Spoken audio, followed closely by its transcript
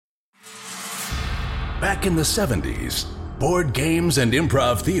Back in the 70s, board games and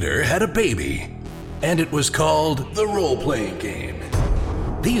improv theater had a baby, and it was called the role-playing game.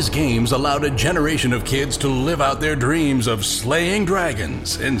 These games allowed a generation of kids to live out their dreams of slaying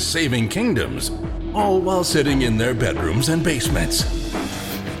dragons and saving kingdoms, all while sitting in their bedrooms and basements.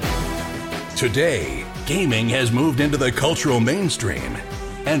 Today, gaming has moved into the cultural mainstream,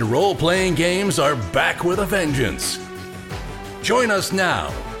 and role-playing games are back with a vengeance. Join us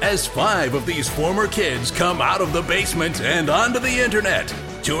now as 5 of these former kids come out of the basement and onto the internet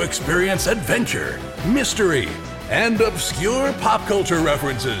to experience adventure, mystery, and obscure pop culture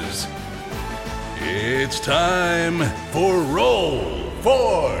references. It's time for Roll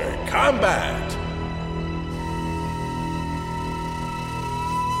for Combat!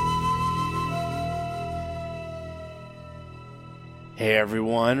 Hey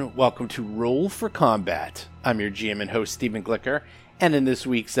everyone, welcome to Roll for Combat. I'm your GM and host Stephen Glicker, and in this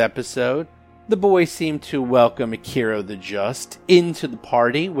week's episode, the boys seem to welcome Akiro the Just into the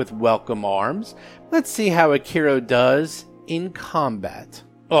party with welcome arms. Let's see how Akiro does in combat.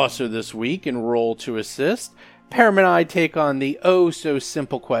 Also this week in Roll to Assist, Param and I take on the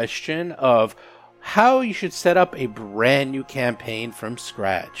oh-so-simple question of how you should set up a brand new campaign from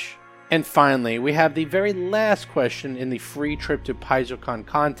scratch. And finally, we have the very last question in the free trip to PaizoCon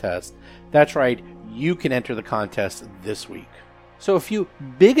contest. That's right, you can enter the contest this week. So a few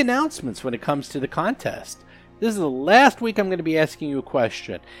big announcements when it comes to the contest. This is the last week I'm going to be asking you a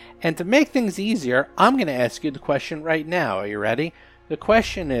question. And to make things easier, I'm going to ask you the question right now. Are you ready? The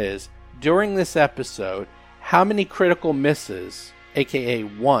question is, during this episode, how many critical misses, aka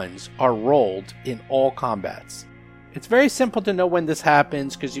ones, are rolled in all combats? It's very simple to know when this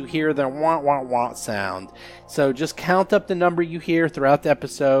happens because you hear the wah-wah-wah sound. So just count up the number you hear throughout the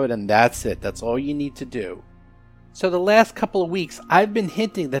episode and that's it. That's all you need to do. So the last couple of weeks, I've been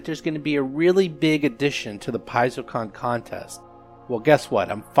hinting that there's going to be a really big addition to the PaizoCon contest. Well, guess what?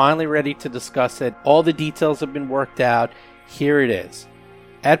 I'm finally ready to discuss it. All the details have been worked out. Here it is.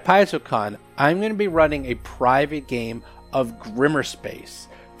 At PaizoCon, I'm going to be running a private game of Grimmerspace.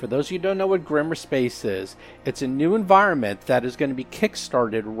 For those of you who don't know what Grimmerspace is, it's a new environment that is going to be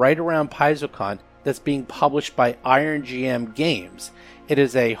kickstarted right around PaizoCon that's being published by Iron GM Games. It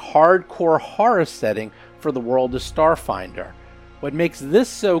is a hardcore horror setting for the world of Starfinder. What makes this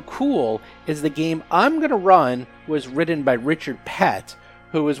so cool is the game I'm going to run was written by Richard Pett,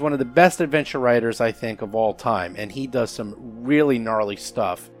 who is one of the best adventure writers I think of all time, and he does some really gnarly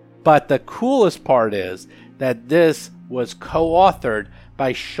stuff. But the coolest part is that this was co-authored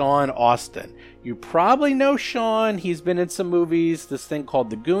by Sean Astin. You probably know Sean. He's been in some movies, this thing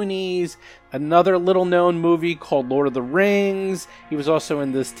called The Goonies, another little known movie called Lord of the Rings. He was also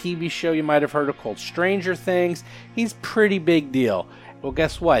in this TV show you might have heard of called Stranger Things. He's pretty big deal. Well,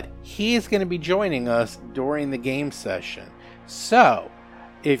 guess what? He's going to be joining us during the game session. So,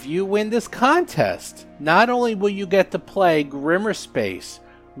 if you win this contest, not only will you get to play Grimmerspace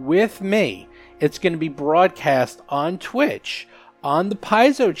with me, it's going to be broadcast on Twitch, on the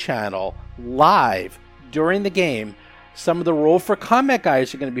Paizo channel, live during the game. Some of the Roll for Combat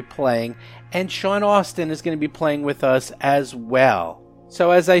guys are going to be playing, and Sean Astin is going to be playing with us as well.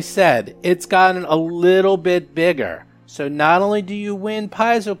 So as I said, it's gotten a little bit bigger. So not only do you win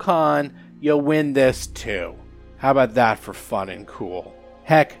PaizoCon, you'll win this too. How about that for fun and cool?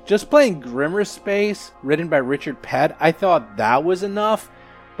 Heck, just playing Grimmerspace, written by Richard Pett, I thought that was enough.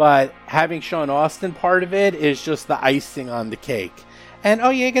 But having Sean Astin part of it is just the icing on the cake. And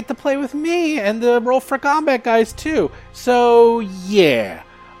oh yeah, you get to play with me and the Roll for Combat guys too. So yeah.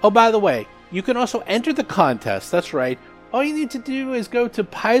 Oh, by the way, you can also enter the contest. That's right. All you need to do is go to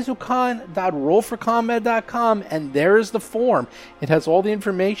paizocon.rollforcombat.com and there is the form. It has all the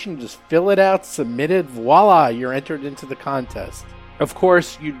information. Just fill it out, submit it, voila, you're entered into the contest. Of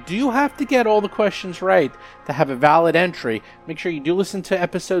course, you do have to get all the questions right to have a valid entry. Make sure you do listen to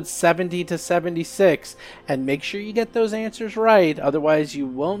episodes 70 to 76 and make sure you get those answers right, otherwise you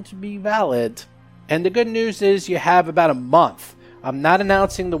won't be valid. And the good news is you have about a month. I'm not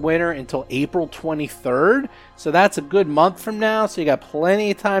announcing the winner until April 23rd, so that's a good month from now, so you got plenty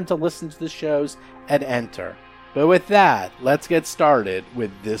of time to listen to the shows and enter. But with that, let's get started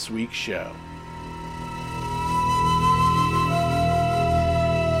with this week's show.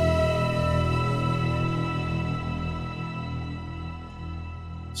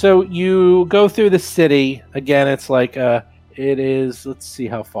 So you go through the city. Again, it's like it is, let's see,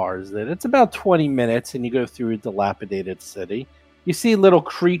 how far is it? It's about 20 minutes, and you go through a dilapidated city. You see little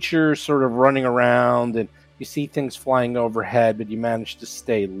creatures sort of running around, and you see things flying overhead, but you manage to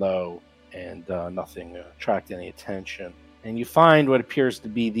stay low, and nothing attract any attention. and you find what appears to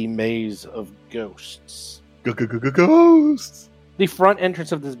be the Maze of Ghosts. Ghosts! The front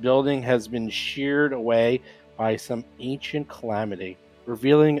entrance of this building has been sheared away by some ancient calamity,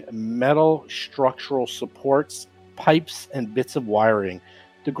 revealing metal structural supports, pipes, and bits of wiring.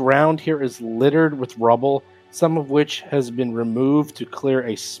 The ground here is littered with rubble, some of which has been removed to clear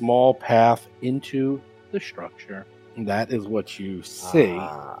a small path into the structure. And that is what you see.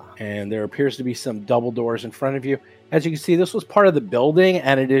 And there appears to be some double doors in front of you. As you can see, this was part of the building,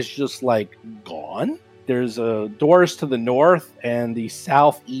 and it is just, like, gone. There's doors to the north, and the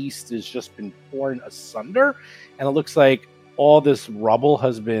southeast has just been torn asunder. And it looks like all this rubble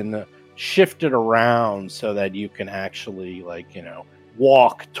has been shifted around so that you can actually, like, you know,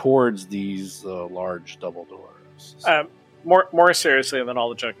 walk towards these large double doors. More seriously than all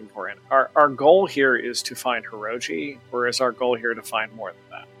the joking beforehand, our goal here is to find Hiroji, or is our goal here to find more than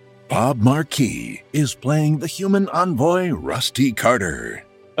that? Bob Marquis is playing the human envoy, Rusty Carter.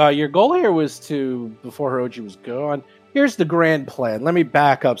 Your goal here was to, before Hiroji was gone, here's the grand plan. Let me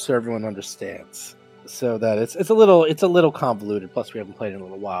back up so everyone understands. So that it's a little convoluted, plus we haven't played in a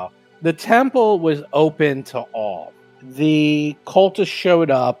little while. The temple was open to all. The cultists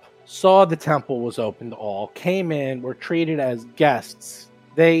showed up, saw the temple was open to all, came in, were treated as guests.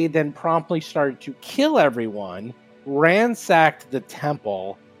 They then promptly started to kill everyone, ransacked the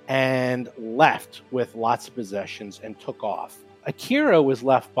temple, and left with lots of possessions and took off. Akira was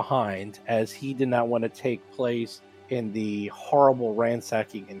left behind as he did not want to take place in the horrible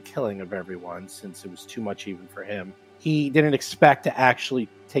ransacking and killing of everyone, since it was too much even for him. He didn't expect to actually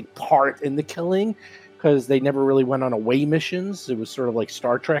take part in the killing, because they never really went on away missions. It was sort of like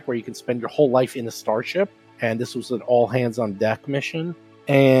Star Trek, where you can spend your whole life in a starship, and this was an all-hands-on-deck mission.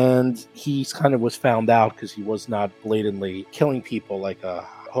 And he kind of was found out because he was not blatantly killing people like a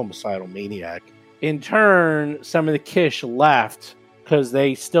homicidal maniac. In turn, some of the Kish left because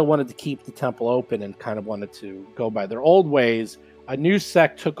they still wanted to keep the temple open and kind of wanted to go by their old ways. A new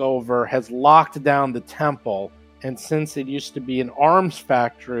sect took over, has locked down the temple, and since it used to be an arms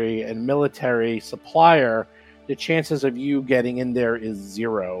factory and military supplier, the chances of you getting in there is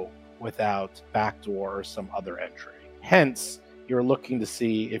 0 without backdoor or some other entry. Hence, you're looking to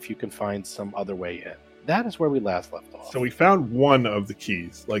see if you can find some other way in. That is where we last left off. So we found one of the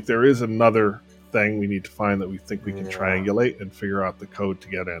keys. Like, there is another thing we need to find that we think we can triangulate and figure out the code to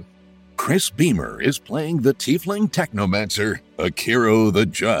get in. Chris Beamer is playing the tiefling technomancer, Akira the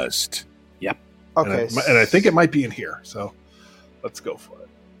Just. Okay. And I think it might be in here, so let's go for it.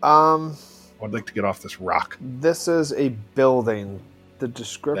 I'd like to get off this rock. This is a building. The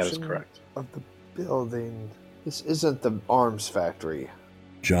description That is correct. of the building. This isn't the arms factory.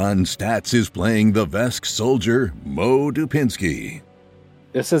 John Statz is playing the Vesk soldier, Mo Dupinsky.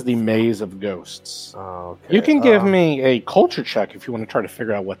 This is the Maze of Ghosts. Okay. You can give me a culture check if you want to try to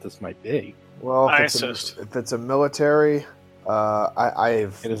figure out what this might be. Well, I if assist. if it's a military,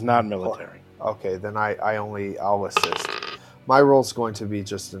 I've. It is not military. Okay, then I'll assist. My role's going to be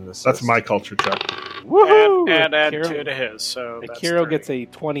just an assist. That's my culture check. Woohoo! And add Akira- 2 to his, so that's Akira 30. gets a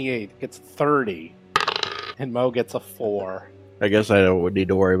 28, gets 30, and Mo gets a 4. I guess I don't need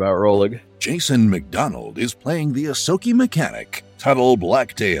to worry about rolling. Jason McDonald is playing the Ahsoki mechanic, Tuttle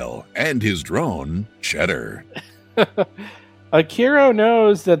Blacktail, and his drone, Cheddar. Akira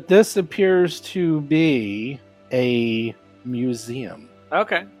knows that this appears to be a museum.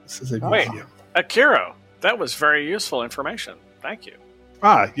 Okay. This is a Wait. museum. Akira, that was very useful information. Thank you.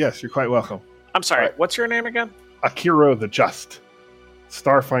 Yes, you're quite welcome. I'm sorry, Right. what's your name again? Akira the Just.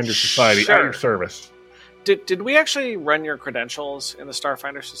 Starfinder Society, Sure. at your service. Did we actually run your credentials in the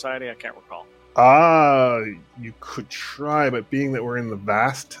Starfinder Society? I can't recall. You could try, but being that we're in the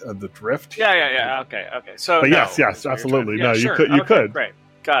vast, the drift. Yeah. Okay. So But no, yes, that's what you're absolutely. trying- No, you sure. could- you Okay, could. Great.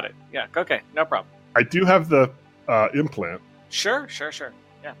 Got it. Yeah. Okay. No problem. I do have the implant Sure.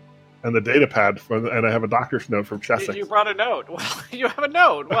 Yeah. and the data pad, and I have a doctor's note from Chessex. You brought a note. Well, you have a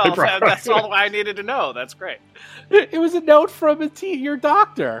note. Well, that's all I needed to know. That's great. It was a note from your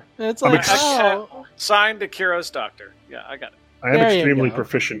doctor. It's I'm like, ex- oh, Signed Akira's doctor. Yeah, I got it. I am There you extremely go.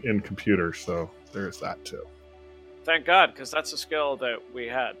 proficient in computers, so there's that too. Thank God, because that's a skill that we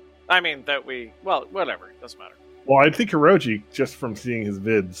had. Well, whatever. It doesn't matter. Well, I think Hiroji, just from seeing his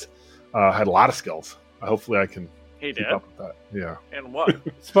vids, had a lot of skills. Hopefully I can He keep did. up with that. Yeah. And what?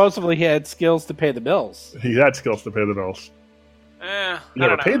 supposedly he had skills to pay the bills. He had skills to pay the bills. I You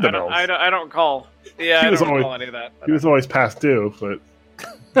never don't know. paid the I don't- bills. I don't recall. Yeah, He I was don't always- recall any of that. He was always past due, but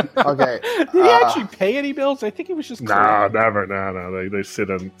Okay. Did he actually pay any bills? I think he was just nah, clearing. never. No. They sit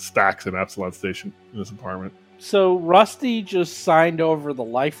in stacks in Epsilon Station in his apartment. So Rusty just signed over the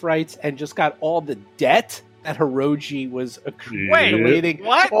life rights and just got all the debt that Hiroji was Wait, accumulating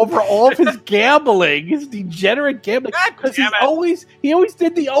what? over all of his gambling, his degenerate gambling. God Because damn it. he always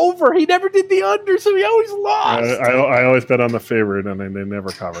did the over. He never did the under, so he always lost. I always bet on the favorite, and they never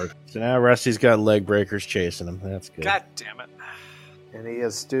covered. So now Rusty's got leg breakers chasing him. That's good. God damn it. And he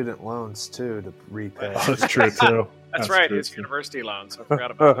has student loans too to repay. That's true too. That's right, true, his too. university loans. I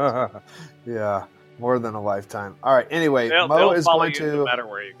forgot about it. Yeah, more than a lifetime. All right. Anyway, They'll Mo is follow going you no to matter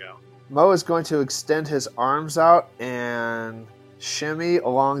where you go. Mo is going to extend his arms out and shimmy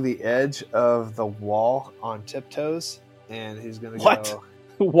along the edge of the wall on tiptoes, and he's going to What?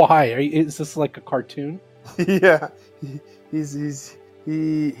 go. Why? Is this like a cartoon? Yeah,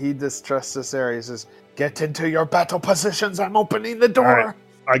 he distrusts this area. He says, "Get into your battle positions. I'm opening the door." All right.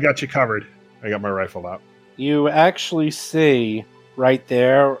 I got you covered. I got my rifle out. You actually see right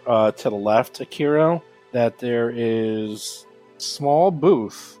there to the left, Akiro, that there is a small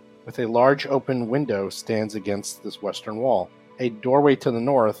booth with a large open window stands against this western wall. A doorway to the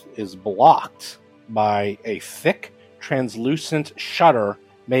north is blocked by a thick, translucent shutter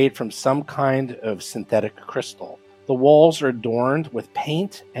made from some kind of synthetic crystal. The walls are adorned with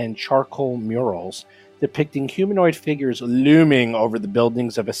paint and charcoal murals depicting humanoid figures looming over the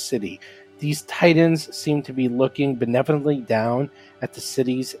buildings of a city. These titans seem to be looking benevolently down at the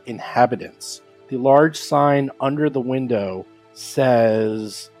city's inhabitants. The large sign under the window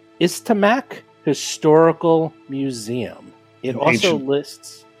says Istamak Historical Museum. It also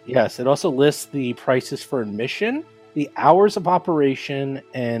lists the prices for admission, the hours of operation,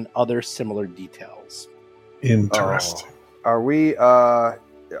 and other similar details. Interesting. Are we?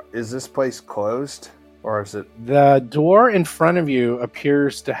 Is this place closed, or is it? The door in front of you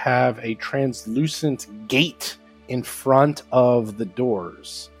appears to have a translucent gate in front of the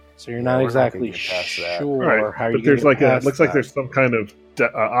doors, so you're not we're not gonna exactly get past that. sure All right, how but you're there's gonna like get past looks like that. there's some kind of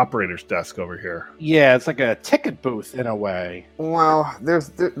operator's desk over here. Yeah, it's like a ticket booth in a way. Well,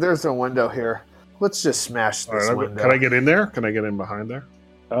 there's a window here. Let's just smash All this right, window. can I get in there? Can I get in behind there?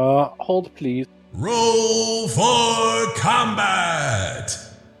 Hold please. Roll for combat.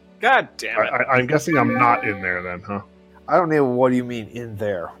 God damn it. I'm guessing I'm not in there then, huh? I don't know. What do you mean in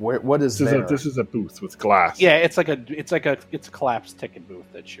there? What is there? This is a booth with glass. Yeah, it's a collapsed ticket booth.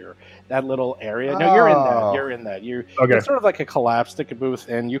 That little area. No, you're in that. Oh. You're in that. Okay. It's sort of like a collapsed ticket booth,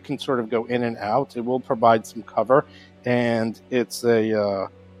 and you can sort of go in and out. It will provide some cover, and it's a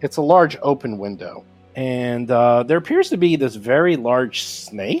large open window, and there appears to be this very large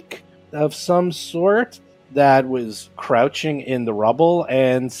snake of some sort that was crouching in the rubble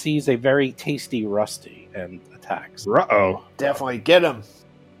and sees a very tasty Rusty and attacks. Uh-oh. Definitely get him.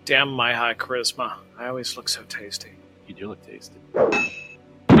 Damn my high charisma. I always look so tasty. You do look tasty.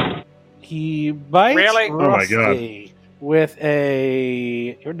 He bites Really? Oh my Rusty with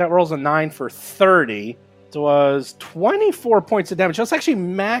that rolls a 9 for 30. It was 24 points of damage. That's actually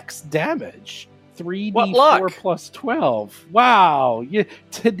max damage. What 3d4 luck? plus 12. Wow.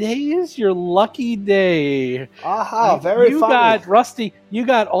 Today is your lucky day. Aha, very you funny. got Rusty, you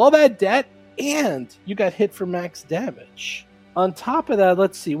got all that debt and you got hit for max damage. On top of that,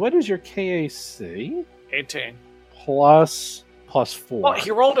 let's see, what is your KAC? 18. Plus 4. Well,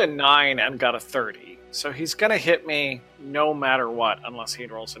 he rolled a 9 and got a 30. So he's going to hit me no matter what, unless he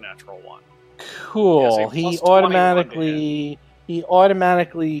rolls a natural 1. Cool. He has a He plus 21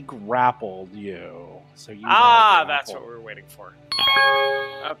 automatically grappled you. So you got That's grappled. what we were waiting for.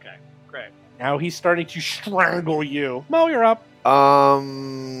 Okay, great. Now he's starting to strangle you. Mo, you're up. All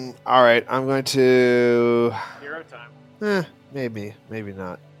right. I'm going to. Hero time. Maybe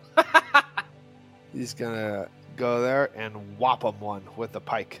not. He's gonna go there and whop him one with the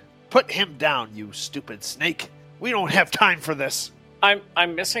pike. Put him down, you stupid snake. We don't have time for this.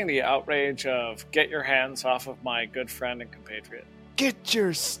 I'm missing the outrage of get your hands off of my good friend and compatriot. Get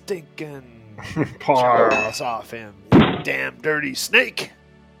your stinking Par. paws off him, you damn dirty snake.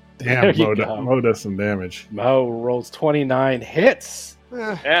 Damn, There you go. Mo does some damage. Mo rolls 29 hits.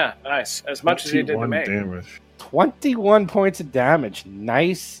 Yeah, nice. As much as he did to 21 me. damage. 21 points of damage.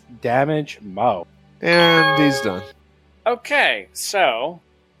 Nice damage, Mo. And he's done. Okay, so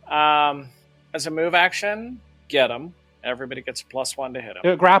as a move action, get him. Everybody gets a +1 to hit him.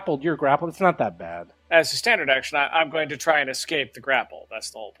 You're grappled. It's not that bad. As a standard action, I'm going to try and escape the grapple. That's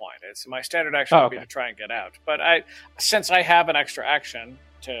the whole point. It's my standard action would be okay. to try and get out. But since I have an extra action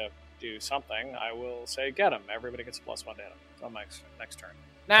to do something, I will say get him. Everybody gets a +1 to hit him on my next turn.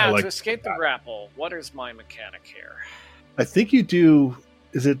 Now, I like to escape the grapple, what is my mechanic here? I think you do.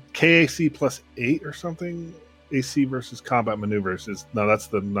 Is it KAC plus 8 or something? AC versus combat maneuvers that's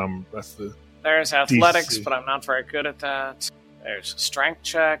the There's athletics, DC. but I'm not very good at that. There's a strength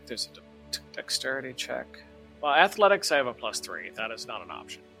check. There's a dexterity check. Well, athletics, I have a +3. That is not an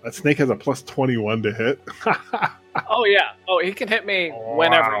option. That snake has a plus 21 to hit. Oh, yeah. Oh, he can hit me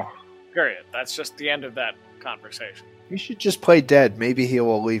whenever. Wow. Period. That's just the end of that conversation. You should just play dead. Maybe he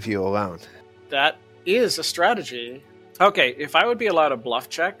will leave you alone. That is a strategy. Okay, if I would be allowed a bluff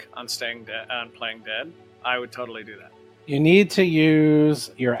check on playing dead, I would totally do that. You need to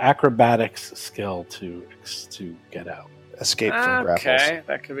use your acrobatics skill to get out. Escape from grapples. Okay,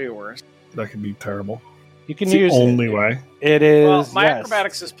 that could be worse. That could be terrible. You can It's the use only way. It is. Well, my yes.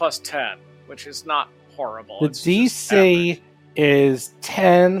 acrobatics is +10, which is not horrible. The It's just DC average, is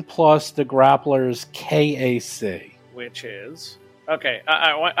 10 plus the grappler's KAC. which is okay.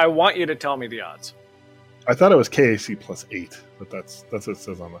 I want you to tell me the odds. I thought it was KAC plus 8, but that's what it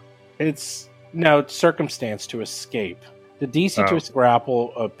says on the. It's circumstance to escape. The DC Oh. to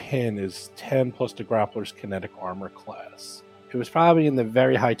grapple a pin is 10 plus the grappler's kinetic armor class. It was probably in the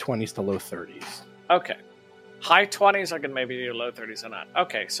very high 20s to low 30s. Okay, high 20s. I can maybe do low 30s on that.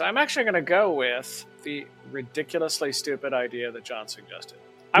 Okay, so I'm actually going to go with the ridiculously stupid idea that John suggested.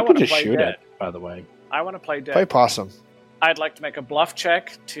 I You want can to just play shoot dead. it, by the way. I want to play dead. Play possum. I'd like to make a bluff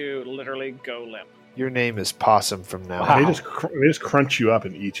check to literally go limp. Your name is Possum from now Wow. on. They just crunch you up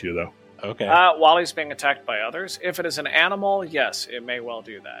and eat you, though. Okay. While he's being attacked by others. If it is an animal, yes, it may well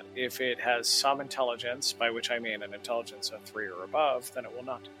do that. If it has some intelligence, by which I mean an intelligence of 3 or above, then it will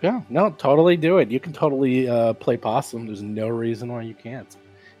not. Yeah, no, totally do it. You can totally play possum. There's no reason why you can't.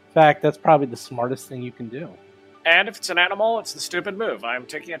 In fact, that's probably the smartest thing you can do. And if it's an animal, it's the stupid move. I'm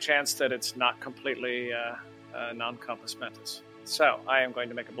taking a chance that it's not completely non-compass mentis. So I am going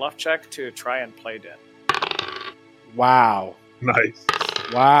to make a bluff check to try and play dead. Wow. Nice.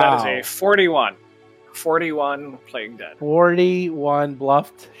 Wow. That is a 41. 41 playing dead. 41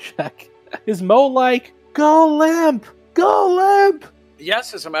 bluffed check. Is Mo like, go limp? Go limp?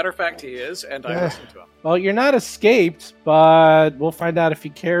 Yes, as a matter of fact, he is, and I Yeah. listen to him. Well, you're not escaped, but we'll find out if he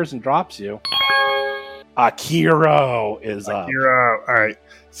cares and drops you. Akiro is up. Hero. All right.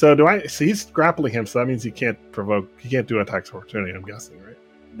 So So he's grappling him. So that means he can't provoke. He can't do attacks of opportunity. I'm guessing, right?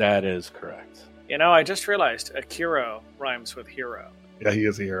 That is correct. You know, I just realized Akiro rhymes with hero. Yeah, he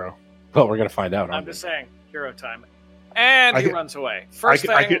is a hero. Well, we're gonna find out. I'm aren't we? just saying, hero time. And I he could- runs away. First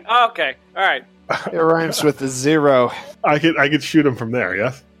I thing. could- Okay, all right. It rhymes with a 0. I could shoot him from there.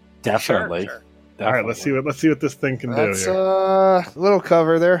 Yes. Definitely. Sure. All right. Let's see what this thing can That's do here. a little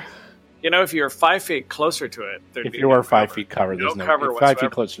cover there. You know, if you're 5 feet closer to it, there'd If be you no were 5 cover. feet covered, there's No no cover if 5 whatsoever.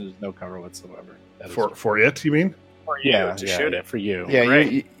 feet closer. There's no cover whatsoever. That is For it, you mean? for you yeah, to yeah, shoot yeah, it. for you. Yeah,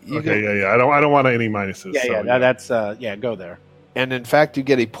 Great. you Okay. get- Yeah. I don't want any minuses. yeah, so, yeah. That's go there. And in fact, you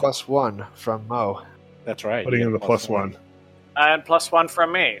get a +1 from Mo. That's right. Putting You in get the +1. And +1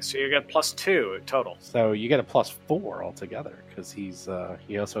 from me, so you get +2 total. So you get a +4 altogether because he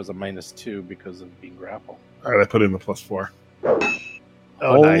also has a -2 because of being grappled. All right. I put in the +4.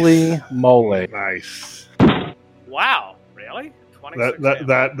 Oh, Holy nice. moly! Nice. Wow, really? 26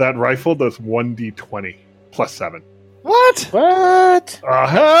 That rifle does 1d20 +7. What? What?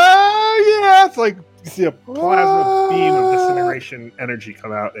 Yeah, it's like you see a plasma What? beam of disintegration energy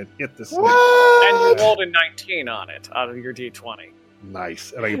come out and hit the snake. And you What? rolled a 19 on it out of your D20.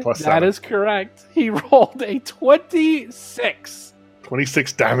 Nice, and I get +7. That is correct. He rolled a 26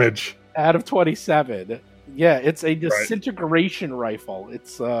 26 damage. out of 27. Yeah, it's a disintegration rifle.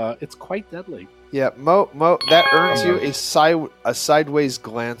 It's quite deadly. Yeah, Mo, that earns you a sideways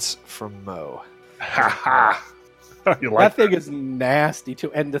glance from Mo. Ha ha! You like That thing is nasty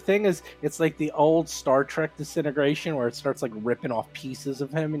too. And the thing is, it's like the old Star Trek disintegration where it starts like ripping off pieces of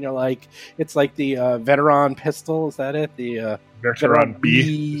him, and you're like, it's like the Veteran pistol. Is that it? The Veteran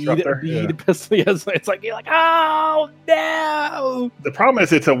B disruptor? Yeah. bead pistol. Yes, it's like you're like, oh no! The problem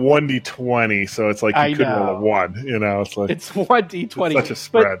is it's a 1d20, so it's like I you could know. roll a 1. You know, it's like It's 1d20. It's such a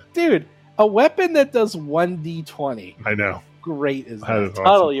spread. But dude, a weapon that does 1d20, I know. great is That that? is awesome.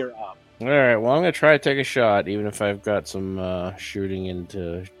 Totally, you're up. All right. Well, I'm gonna try to take a shot, even if I've got some shooting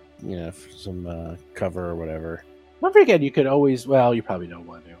into, some cover or whatever. Don't forget, you could always. Well, you probably don't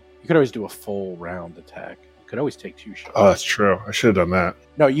want to. You could always do a full round attack. You could always take 2 shots. Oh, that's true. I should have done that.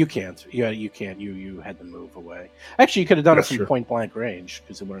 No, you can't. You can't. You had to move away. Actually, you could have done That's it from true. point blank range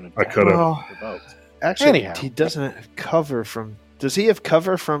because it wouldn't have. I could have. Well, Revoked. actually, Anyhow. he doesn't have cover from. Does he have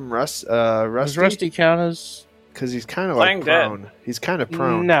cover from Does Rusty? Rusty count as? Because he's kind of Playing like dead. prone. He's kind of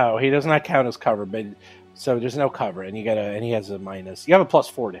prone. No, he does not count as cover. But so there's no cover, and and he has a minus. You have a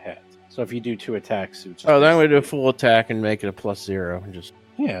 +4 to hit. So if you do 2 attacks, it's just Oh, then I'm gonna do a full attack and make it a +0. Just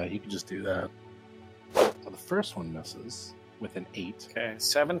yeah, you can just do that. So the first one misses with an 8. Okay,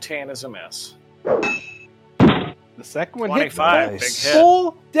 17 is a miss. The second one hits 25, Nice. big hit.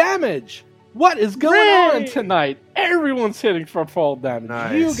 full damage. What is going on Ray! tonight? Everyone's hitting for full damage.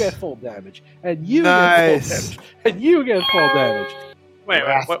 Nice. You get full damage, and you Nice. get full damage, and you get full damage. Wait,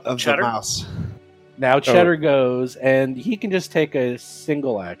 Wrath what? of Cheddar? the mouse. Now Cheddar goes, and he can just take a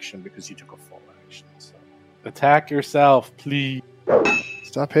single action because you took a full action. So attack yourself, please.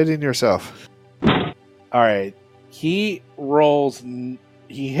 Stop hitting yourself. All right. He rolls.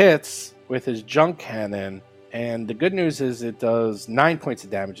 He hits with his junk cannon, and the good news is it does 9 points of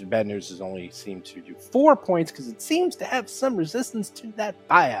damage. The bad news is only seem to do 4 points because it seems to have some resistance to that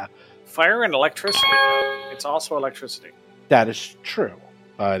fire. Fire and electricity. It's also electricity. That is true,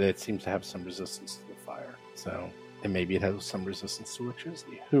 but it seems to have some resistance to the fire. So, and maybe it has some resistance to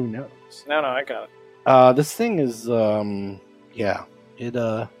electricity. Who knows? No, I got it. This thing is,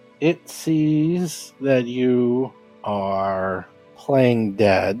 it sees that you are playing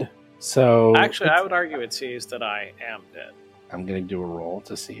dead. So Actually, I would argue it sees that I am dead. I'm going to do a roll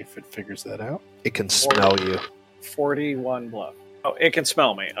to see if it figures that out. It can smell you. 41 bluff. Oh, it can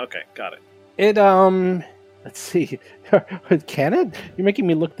smell me. Okay, got it. It, let's see. Can it? You're making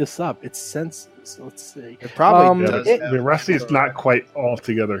me look this up. It senses. Let's see. It probably Yeah, does. it- I mean, Rusty's not quite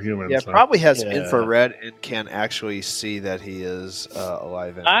altogether human. Yeah, it so. probably has Yeah. infrared and can actually see that he is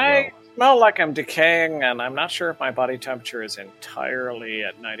alive and I smell like I'm decaying, and I'm not sure if my body temperature is entirely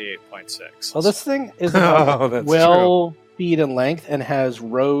at 98.6. Well, this thing is Oh, that's 12 feet in length and has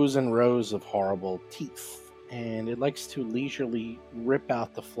rows and rows of horrible teeth. And it likes to leisurely rip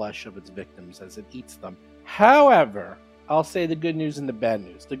out the flesh of its victims as it eats them. However, I'll say the good news and the bad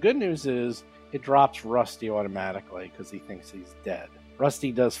news. The good news is it drops Rusty automatically because he thinks he's dead.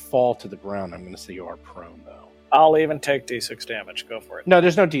 Rusty does fall to the ground. I'm going to say you are prone, though. I'll even take D6 damage. Go for it. No,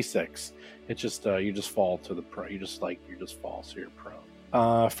 there's no D6. It's just you just fall to the pro. You just fall, so you're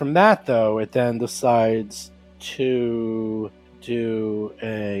prone. From that though, it then decides to do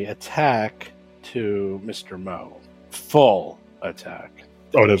a attack to Mr. Mo. Full attack.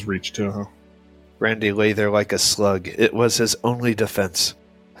 Oh, it has reach too, huh? Randy lay there like a slug. It was his only defense.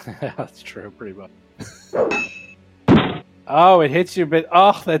 That's true, pretty much. Oh, it hits you, but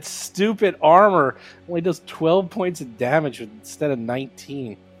that stupid armor only does 12 points of damage instead of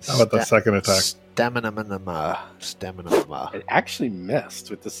 19. How about the second attack? Stamina. It actually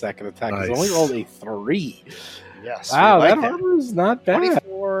missed with the second attack. It Nice. only rolled a 3. Yes. Wow, we like that armor is not bad.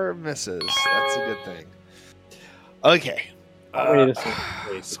 24 misses. That's a good thing. Okay. Wait a second.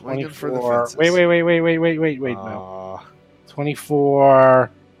 Wait, swinging for the 24. fences. Wait, no.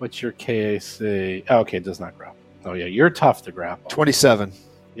 24. What's your KAC? Oh, okay, it does not grapple. Oh, yeah, you're tough to grapple. 27.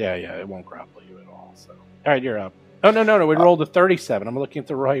 Yeah, it won't grapple you at all. So, all right, you're up. Oh, no, it rolled a 37. I'm looking at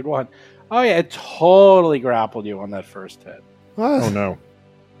the right one. Oh, yeah, it totally grappled you on that first hit. Oh no.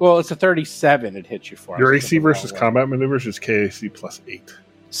 Well, it's a 37 it hit you for. Your I was AC looking at the versus wrong combat maneuvers is KAC plus 8.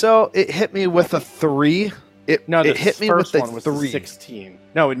 So it hit me with a 3. It one. No, it hit me with first the one was the 3. 16.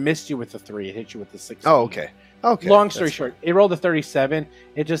 No, it missed you with the 3. It hit you with the 16. Oh, okay. Okay. Long story That's short, it rolled a 37.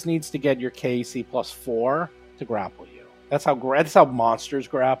 It just needs to get your KAC plus 4 to grapple you. That's how monsters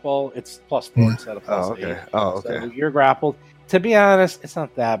grapple. It's plus 4 instead of plus Oh, okay. 8. Oh, okay. So you're grappled. To be honest, it's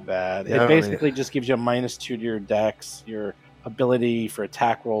not that bad. Yeah, I It don't basically just gives you a -2 to your dex, your ability for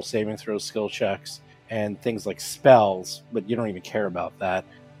attack roll, saving throws, skill checks, and things like spells, but you don't even care about that.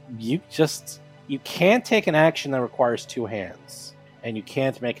 You can't take an action that requires 2 hands, and you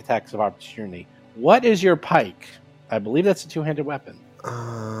can't make attacks of opportunity. What is your pike? I believe that's a 2-handed weapon.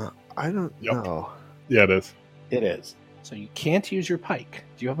 I don't Yep. know. Yeah, it is. It is. So you can't use your pike.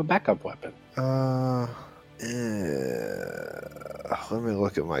 Do you have a backup weapon? Let me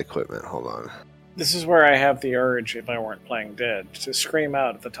look at my equipment. Hold on. This is where I have the urge, if I weren't playing dead, to scream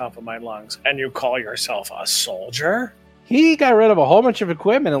out at the top of my lungs, and you call yourself a soldier? He got rid of a whole bunch of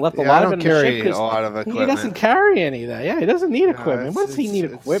equipment and left a Yeah, lot I of it don't in the ship carry 'cause a lot of he equipment. doesn't carry any of that. Yeah, he doesn't need No, equipment. What does he need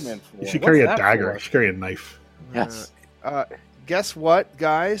it's- equipment for? You should What's carry a that dagger. for? You should carry a knife. Yes. Guess what,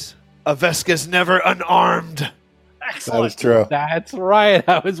 guys? Aveska's never unarmed. Excellent. true. That's right.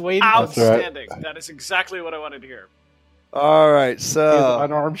 I was waiting for Outstanding. That is exactly what I wanted to hear. All right, his so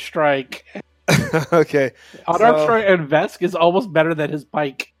unarmed strike. okay, Unarmed So- strike and Vesk is almost better than his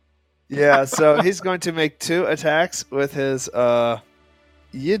pike. yeah. So he's going to make 2 attacks with his.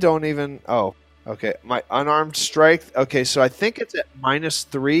 You don't even. Oh, okay. My unarmed strike. Okay, so I think it's at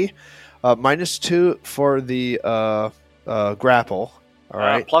 -3, -2 for the grapple. All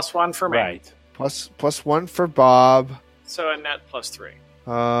right, +1 for me. Right. plus 1 for Bob. So a net +3.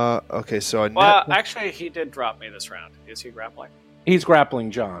 Okay, so a Well, net. actually, he did drop me this round. Is he grappling? He's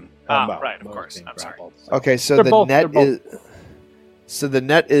grappling John. Right, of Mo's course. being I'm sorry. grappled, so. Okay, so They're the both- net they're is. So the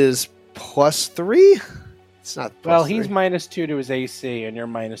net is +3. It's not. Well, plus he's three. -2 to his AC, and you're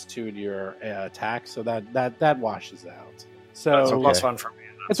 -2 to your attack, so that washes out. So That's a okay. plus 1 for me.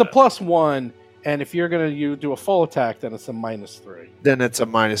 it's a +1, and if you're going to do a full attack, then it's a -3. Then it's a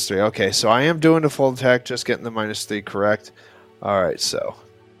 -3. Okay, so I am doing a full attack, just getting the -3 correct. All right, so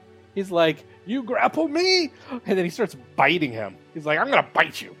He's like, "You grapple me," and then he starts biting him. He's like, "I'm going to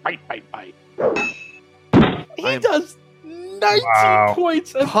bite you, bite." He I'm- does 19 Wow.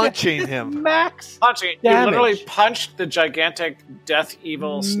 points of punching him. max Punching. You Damage. literally punched the gigantic death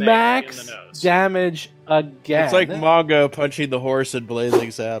evil snake max in the nose. damage again. It's like Mongo punching the horse in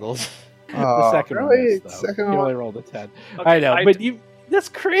Blazing Saddles. The second one really? missed, though. Second You one? only rolled a 10. Okay, I know, but that's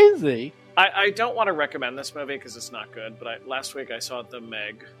crazy. I don't want to recommend this movie because it's not good, but last week I saw The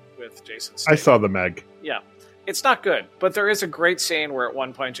Meg with Jason Statham. I saw the Meg. Yeah. It's not good, but there is a great scene where at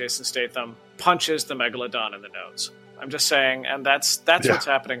one point Jason Statham punches the Megalodon in the nose. I'm just saying, and that's Yeah. what's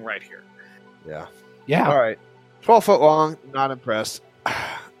happening right here. Yeah. Yeah, All right. 12 foot long. Not impressed.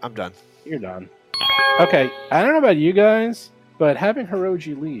 I'm done. you're done. Okay, I don't know about you guys, but having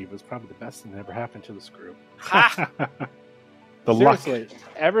Hiroji leave was probably the best thing that ever happened to this group. Ha! The luck. Seriously,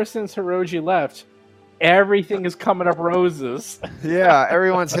 ever since Hiroji left, everything is coming up roses. Yeah,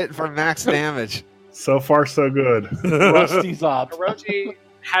 everyone's hitting for max damage. So far, so good. Rusty's up. Hiroji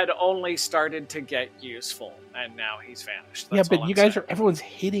had only started to get useful, and now he's vanished. Yeah, That's but all you I'm guys saying. everyone's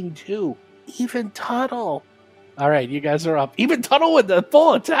hitting too. Even Tuttle. All right, you guys are up. Even Tuttle with the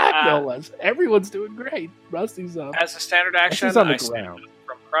full attack, no less. Everyone's doing great. Rusty's up. As a standard action, Rusty's on the I stand ground.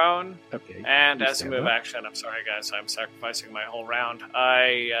 from prone, Okay. and you as a stand move up. action, I'm sorry guys, I'm sacrificing my whole round.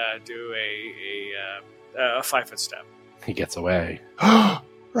 I do a 5-foot step. He gets away.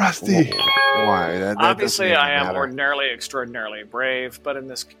 Rusty. Why? That Obviously, doesn't even I am matter. ordinarily extraordinarily brave, but in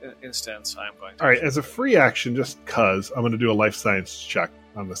this instance, I'm going to. All right, as a free action, just cuz, I'm going to do a life science check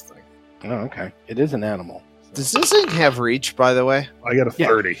on this thing. Oh, okay. It is an animal. Does this thing have reach, by the way? I got a Yeah.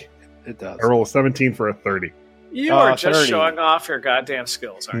 30. It does. I roll a 17 for a 30. You are just 30. showing off your goddamn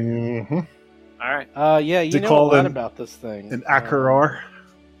skills, aren't you? Mm-hmm. All right. Yeah, you They know a call lot him about this thing. An Akarar.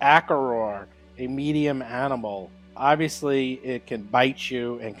 Acaror, a medium animal. Obviously, it can bite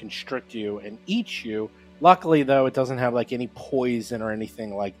you and constrict you and eat you. Luckily, though, it doesn't have like any poison or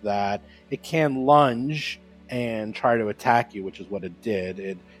anything like that. It can lunge and try to attack you, which is what it did.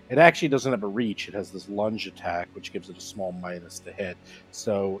 It actually doesn't have a reach. It has this lunge attack, which gives it a small minus to hit.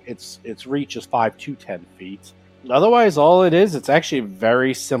 So its reach is 5 to 10 feet. Otherwise, all it is, it's actually a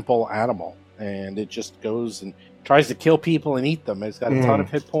very simple animal, and it just goes and tries to kill people and eat them. It's got a ton of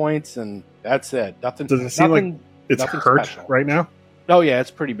hit points, and that's it. Nothing. Does it seem like nothing- It's nothing hurt special. right now? Oh yeah,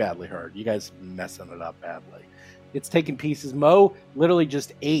 it's pretty badly hurt. You guys messing it up badly. It's taking pieces. Mo literally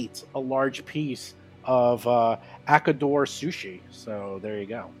just ate a large piece of Akador sushi. So there you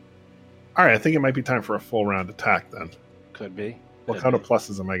go. All right, I think it might be time for a full round attack then. Could be. What Could kind be. of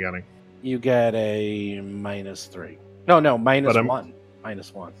pluses am I getting? You get a -3. No, minus But I'm- 1.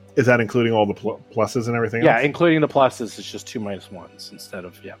 -1. Is that including all the pluses and everything Yeah, else? including the pluses, it's just 2 -1s instead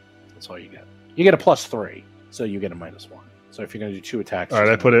of That's all you get. You get a +3, so you get a -1. So if you're going to do 2 attacks, All right,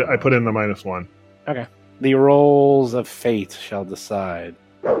 just I put in the -1. The rolls of fate shall decide.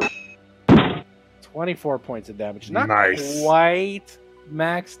 24 points of damage. Not Nice. quite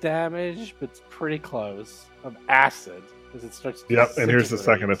max damage, but it's pretty close. Of acid, because it starts to Yep, and here's the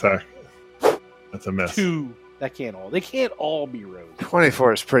second disintegrate. attack. That's a miss. 2. They can't all be roses.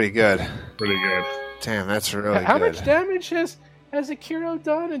 24 is pretty good. Pretty good. Damn, that's really How good. much damage has Akiro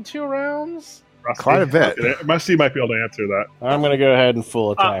done in 2 rounds? Rusty, Quite a bit. Musty might be able to answer that. I'm going to go ahead and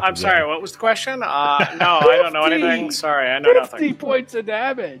full attack. I'm again. sorry. What was the question? No, I don't know 50. anything. Sorry, I know 50 nothing. points of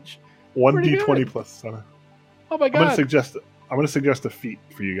damage. 1d20 good. plus 7. Oh my I'm gonna god. suggest a feat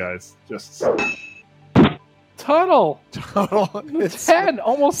for you guys. Just Tuttle. Total. It's 10.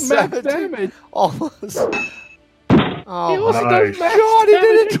 Almost max 17. damage. almost. He Oh, also nice. does max God, he did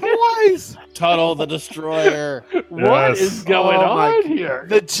it damage. twice. Tuttle the Destroyer. What Yes. is going Oh my on here?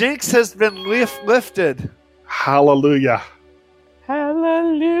 The jinx has been lifted. hallelujah.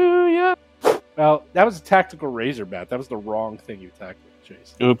 Hallelujah. Well, that was a tactical razor bat. That was the wrong thing you attacked with,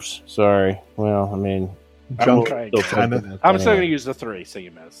 Jason. Oops, sorry. Well, I mean, Junk trying. still cannon. taking it I'm still anyway. going to use the 3, so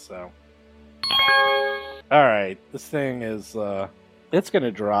you miss. So, all right, this thing is it's going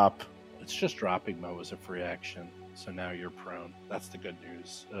to drop. It's just dropping Mo as a free action. So now you're prone. That's the good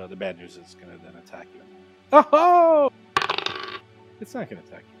news. The bad news is it's going to then attack you. Oh! It's not going to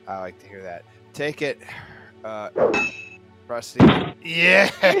attack you. I like to hear that. Take it, Rusty.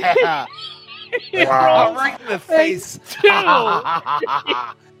 Yeah. Wow. Right in the face.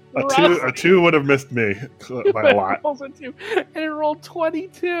 A two would have missed me by a lot. Rolls a 2, and it rolled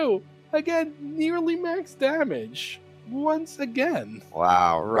 22. Again, nearly max damage. Once again.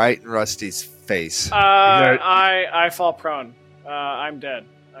 Wow, right in Rusty's face. I fall prone. I'm dead.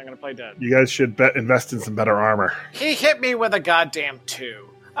 I'm going to play dead. You guys should invest in some better armor. He hit me with a goddamn 2.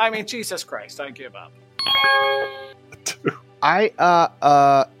 I mean, Jesus Christ, I give up.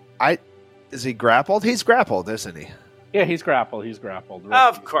 Is he grappled? He's grappled, isn't he? Yeah, he's grappled. He's grappled.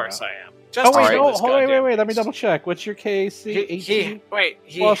 Of course I am. Just Wait, to wait. Let me double check. What's your KC? 18?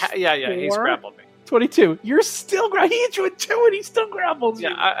 He's grappled me. 22. You're still grappled. He hit you with 2 and he still grapples you.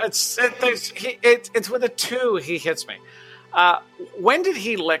 Yeah, it's with a 2 he hits me. When did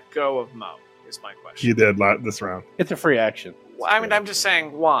he let go of Mo, is my question. You did this round. It's a free action. I mean, I'm just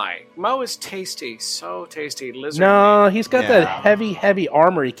saying, why? Mo is tasty, so tasty. Lizard. No, he's got that heavy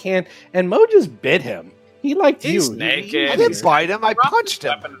armor. He can't. And Mo just bit him. He liked He's you. naked. I didn't bite him. I punched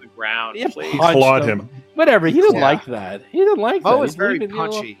him. Weapon to the ground, Yeah, please. Clawed him. Whatever. He didn't Yeah. like that. He didn't like that. Mo is He's very leaving you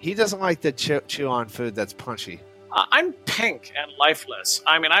alone. punchy. He doesn't like to chew on food that's punchy. I'm pink and lifeless.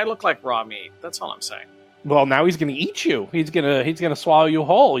 I mean, I look like raw meat. That's all I'm saying. Well, now he's going to eat you. He's gonna swallow you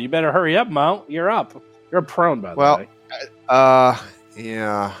whole. You better hurry up, Mo. You're up. You're prone, by the way.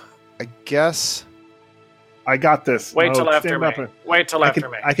 Yeah. I guess I got this. Wait till No, after stand me. up and- Wait till after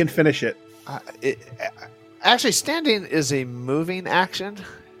me. I can finish it. actually standing is a moving action.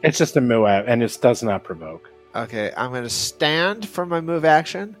 It's just a move, and it does not provoke. Okay, I'm going to stand for my move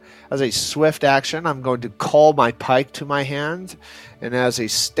action. As a swift action, I'm going to call my pike to my hand. And as a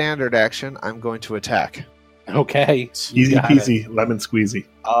standard action, I'm going to attack. Okay. Easy Got peasy, lemon squeezy.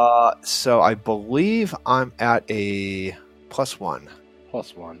 So I believe I'm at a +1.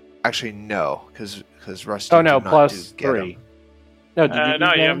 +1. Actually, no, because Rusty. Oh, no, did not +3. get him. No, did you do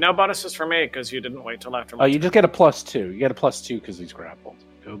No, you that? have no bonuses for me because you didn't wait till after my Oh, you just get a +2. You get a +2 because he's grappled.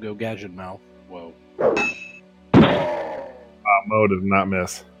 Go, Gadget Mouth. Whoa. Mo did not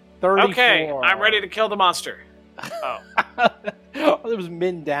miss. 34. Okay, I'm ready to kill the monster. Oh. There was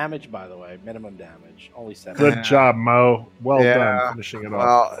min damage, by the way. Minimum damage. Only 7. Good job, Mo. Well Yeah. done finishing it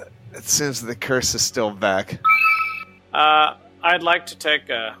off. Well, it seems the curse is still back. I'd like to take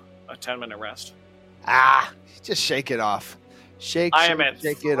a 10-minute rest. Just shake it off. I am at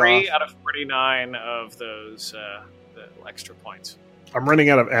shake 3 it off. out of 49 of those the extra points. I'm running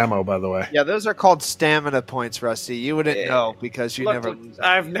out of ammo, by the way. Yeah, those are called stamina points, Rusty. You wouldn't know because you Look, never lose.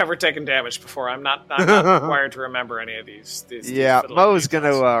 I've never taken damage before. I'm not required to remember any of these Yeah, fiddly Mo's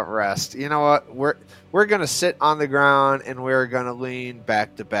details. gonna rest. You know what? We're gonna sit on the ground and we're gonna lean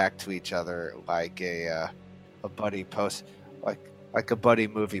back to back to each other like a buddy post, like a buddy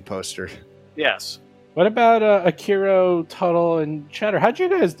movie poster. Yes. What about Akiro, Tuttle, and Cheddar? How'd you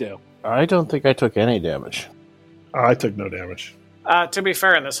guys do? I don't think I took any damage. I took no damage. To be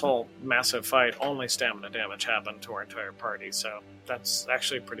fair, in this whole massive fight, only stamina damage happened to our entire party, so that's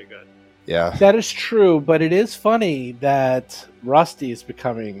actually pretty good. Yeah. That is true, but it is funny that Rusty is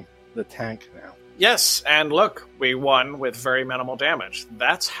becoming the tank now. Yes, and look, we won with very minimal damage.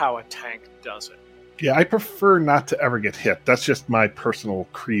 That's how a tank does it. Yeah, I prefer not to ever get hit. That's just my personal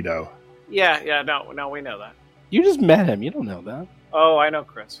credo. Yeah, no, we know that. You just met him. You don't know that. Oh, I know,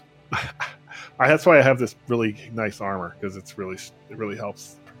 Chris. That's why I have this really nice armor, because it really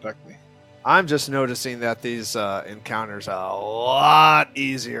helps protect me. I'm just noticing that these encounters are a lot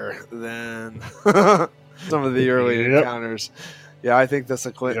easier than some of the early Yep. encounters. Yeah, I think this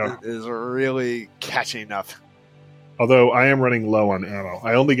equipment is really catching up. Although I am running low on ammo.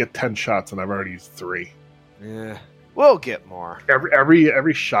 I only get 10 shots, and I've already used 3. Yeah, we'll get more.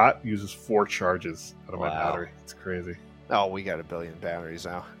 Every shot uses 4 charges out of my Wow. battery. It's crazy. Oh, we got 1 billion batteries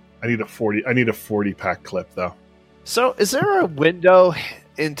now. I need a 40 pack clip though. So, is there a window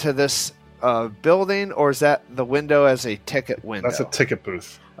into this building, or is that the window as a ticket window? That's a ticket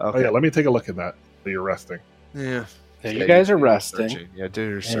booth. Okay. Oh yeah, let me take a look at that while you're resting. Yeah. There you guys are resting. Searching. Yeah, do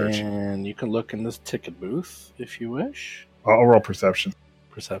your search. And you can look in this ticket booth if you wish. I'll roll perception.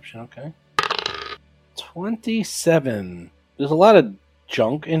 Perception, okay. 27. There's a lot of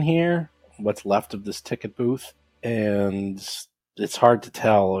junk in here, what's left of this ticket booth, and it's hard to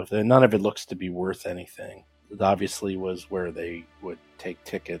tell. None of it looks to be worth anything. It obviously was where they would take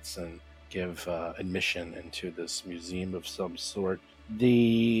tickets and give admission into this museum of some sort.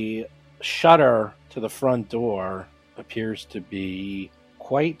 The shutter to the front door appears to be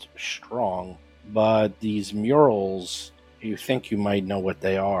quite strong, but these murals, you think you might know what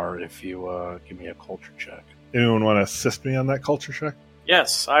they are if you give me a culture check. Anyone want to assist me on that culture check?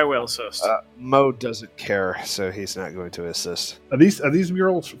 Yes, I will assist. Mo doesn't care, so he's not going to assist. Are these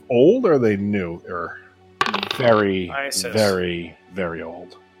murals old or are they new? Or Very, I assist. very, very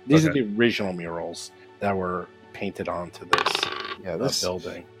old. These are Okay. the original murals that were painted onto this Yeah, this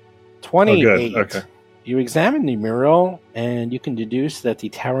building. 28. Okay. You examine the mural, and you can deduce that the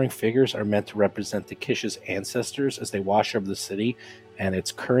towering figures are meant to represent the Kish's ancestors as they wash over the city and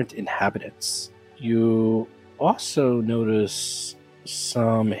its current inhabitants. You also notice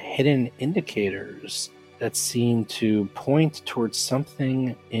some hidden indicators that seem to point towards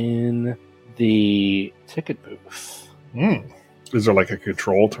something in the ticket booth. Is there like a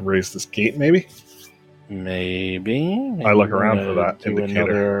control to raise this gate, maybe? Maybe. I look around for that do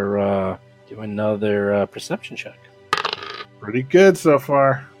indicator. another perception check. Pretty good so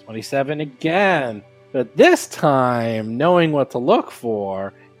far. 27 again. But this time, knowing what to look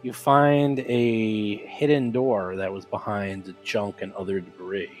for, you find a hidden door that was behind junk and other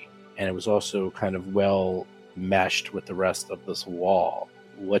debris. And it was also kind of well meshed with the rest of this wall.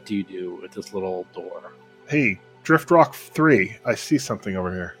 What do you do with this little door? Hey, Drift Rock 3, I see something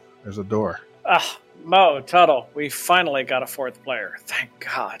over here. There's a door. Mo, Tuttle, we finally got a fourth player. Thank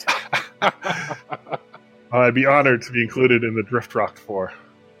God. I'd be honored to be included in the Drift Rock 4.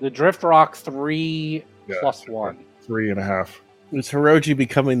 The Drift Rock 3 Yeah. plus 1. 3.5. Is Hiroji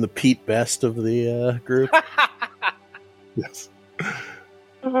becoming the Pete Best of the group? Yes.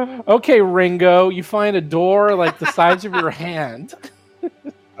 Okay, Ringo, you find a door like the size of your hand.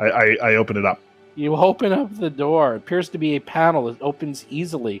 I open it up. You open up the door. It appears to be a panel that opens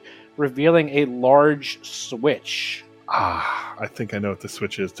easily, revealing a large switch. I think I know what the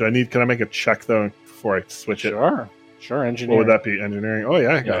switch is. Can I make a check, though, before I switch it? Sure, engineering. What would that be? Engineering? Oh,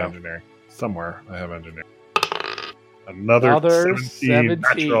 yeah, I got Yeah. engineering. Somewhere I have engineering. Another 17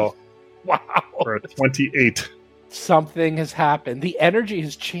 natural Wow. for a 28. Something has happened. The energy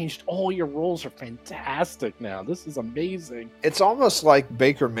has changed. All your rolls are fantastic now. This is amazing. It's almost like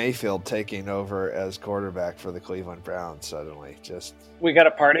Baker Mayfield taking over as quarterback for the Cleveland Browns suddenly. Just We got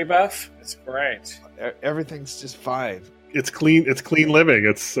a party buff. It's great. everything's just fine. It's clean. It's clean living.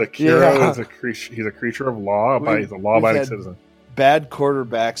 It's Akira is a creature. He's a creature of law. He's a law-abiding had citizen. Bad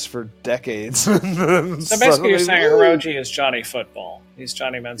quarterbacks for decades. So basically, you're saying Hiroji is Johnny Football. He's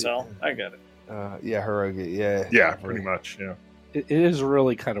Johnny Manziel. I get it. Yeah, Hirogi. Yeah, Yeah, pretty much. Yeah. It is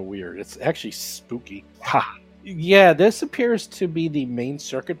really kind of weird. It's actually spooky. Ha. Yeah, this appears to be the main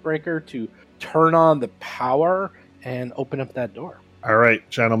circuit breaker to turn on the power and open up that door. All right,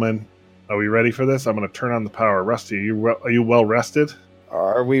 gentlemen. Are we ready for this? I'm going to turn on the power. Rusty, are you well rested?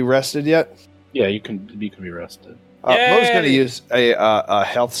 Are we rested yet? Yeah, you can be rested. Mo's going to use a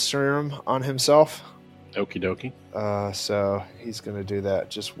health serum on himself. Okie dokie. So he's going to do that.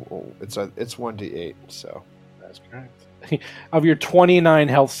 Just it's 1d8. So That's correct. Of your 29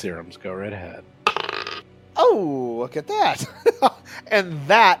 health serums, go right ahead. oh, look at that, and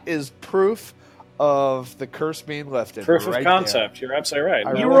that is proof of the curse being lifted. Proof right of concept. You're absolutely right.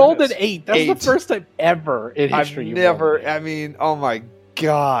 I You really rolled is. an 8. That's the 8. first time ever in there. history. I've you never. rolled an 8. I mean, oh my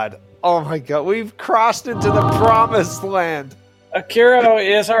god. We've crossed into the promised land. Akira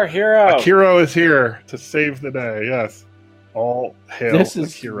is our hero. Akira is here to save the day. Yes. All hail This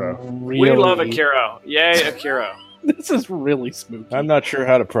is Akira. really, We love Akira. Yay, Akira. This is really spooky. I'm not sure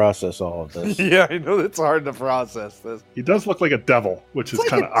how to process all of this. Yeah, I know it's hard to process this. He does look like a devil, which is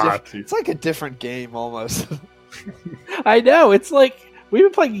It's like kind of odd. It's like a different game almost. I know. It's like we've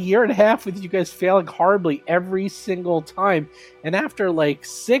been playing a year and a half with you guys failing horribly every single time. And after like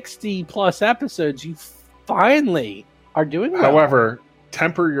 60 plus episodes, you finally are doing well. However,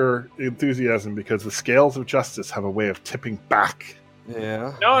 temper your enthusiasm because the scales of justice have a way of tipping back.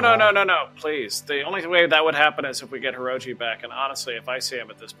 Yeah. No. Please. The only way that would happen is if we get Hiroji back. And honestly, if I see him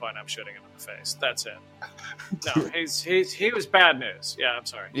at this point, I'm shooting him in the face. That's it. No, he was bad news. Yeah, I'm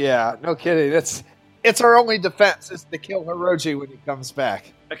sorry. Yeah, no kidding. It's our only defense is to kill Hiroji when he comes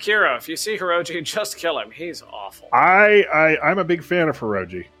back. Akira, if you see Hiroji, just kill him. He's awful. I'm a big fan of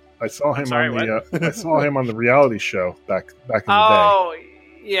Hiroji. I saw him Sorry, on the reality show back in the day. Oh,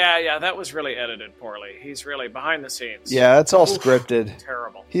 yeah, that was really edited poorly. He's really behind the scenes. Yeah, it's all Oof, scripted.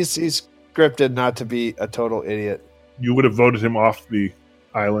 Terrible. He's scripted not to be a total idiot. You would have voted him off the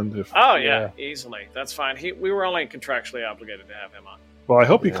island if. Oh, yeah, easily. That's fine. We were only contractually obligated to have him on. Well, I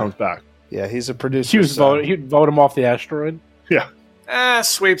hope he Yeah. comes back. Yeah, he's a producer. He'd vote him off the asteroid.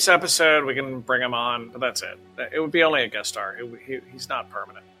 Sweeps episode, we can bring him on, but that's it. It would be only a guest star. He's not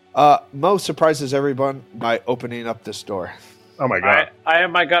permanent. Mo surprises everyone by opening up this door. Oh my god! I have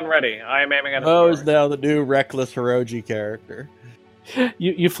my gun ready. I am aiming at Mo the is door. now the new reckless Hiroji character.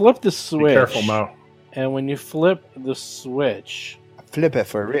 You flip the switch. Be careful, Mo. And when you flip the switch, Flip it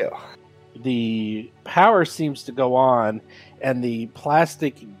for real. the power seems to go on, and the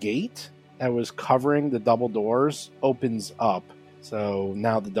plastic gate that was covering the double doors opens up. So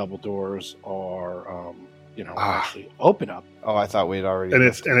now the double doors are actually open up. Oh, I thought we'd already. And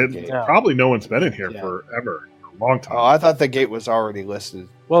lifted the gate. Yeah. probably no one's been in here Yeah. forever, a long time. Oh, I thought the gate was already listed.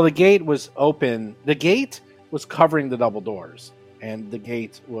 Well, the gate was open. The gate was covering the double doors, and the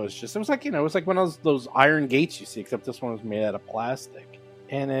gate was just—it was like it was like one of those iron gates you see, except this one was made out of plastic.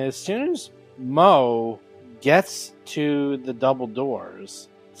 And as soon as Mo gets to the double doors,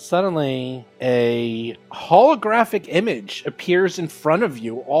 suddenly a holographic image appears in front of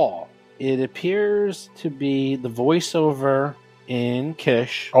you all. It appears to be the voiceover in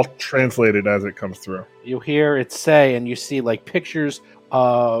Kish. I'll translate it as it comes through. You hear it say, and you see like pictures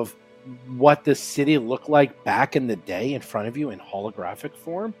of what the city looked like back in the day in front of you in holographic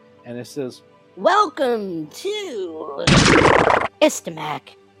form. And it says, Welcome to Istamak,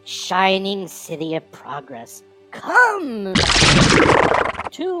 shining city of progress. Come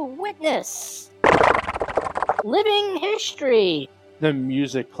to witness living history. the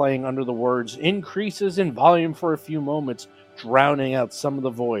music playing under the words increases in volume for a few moments, drowning out some of the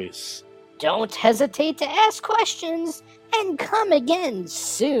voice. Don't hesitate to ask questions and come again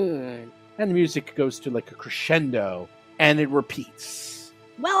soon. And the music goes to like a crescendo, and it repeats.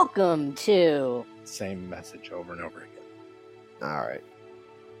 Welcome to Same message over and over again. All right.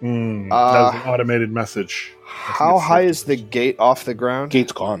 That was an automated message. How high is the gate off the ground?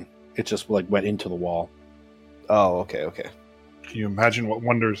 Gate's gone. It just like went into the wall. Oh, okay, okay. Can you imagine what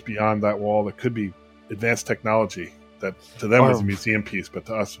wonders beyond that wall that could be advanced technology that to them is a museum piece, but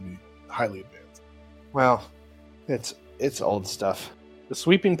to us would be highly advanced? Well, it's old stuff. The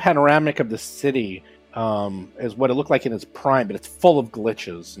sweeping panoramic of the city is what it looked like in its prime, but it's full of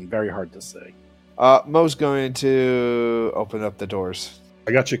glitches and very hard to see. Mo's going to open up the doors.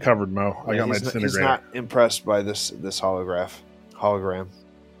 I got you covered, Mo. I got my He's disintegrator. not impressed by this hologram.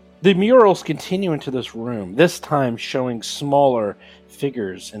 The murals continue into this room, this time showing smaller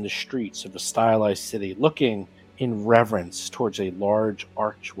figures in the streets of a stylized city, looking in reverence towards a large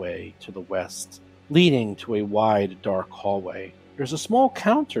archway to the west, leading to a wide, dark hallway. There's a small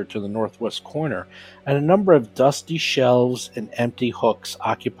counter to the northwest corner, and a number of dusty shelves and empty hooks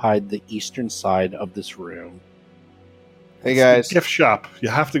occupied the eastern side of this room. Hey guys, Gift shop. You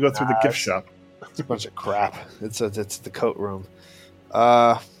have to go through the gift shop. it's a bunch of crap. It's the coat room.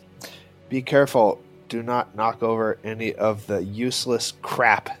 Be careful. Do not knock over any of the useless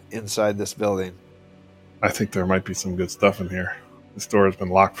crap inside this building. I think there might be some good stuff in here. This door has been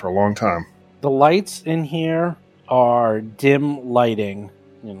locked for a long time. The lights in here are dim lighting.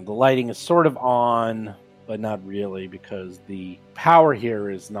 You know, the lighting is sort of on, but not really, because the power here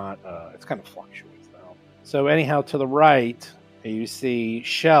is not, it's kind of fluctuates now. So anyhow, to the right, you see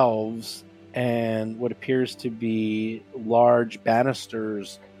shelves and what appears to be large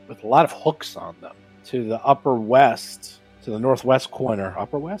banisters with a lot of hooks on them. To the upper west, to the northwest corner,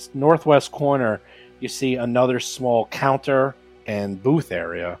 northwest corner, you see another small counter and booth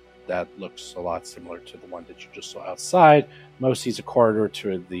area that looks a lot similar to the one that you just saw outside. Mo sees a corridor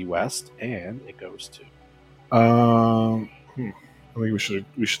to the west, and it goes to. I think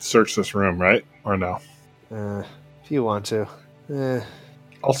we should search this room, right? Or no? If you want to.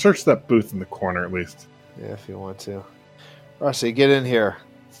 I'll search that booth in the corner at least. Yeah, if you want to. Rusty, get in here.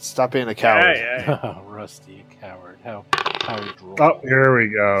 Stop being a coward. Yeah. Rusty, a coward. How droll. Oh, here we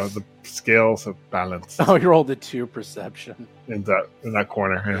go. The scales have balanced Oh, you rolled a 2 perception. in that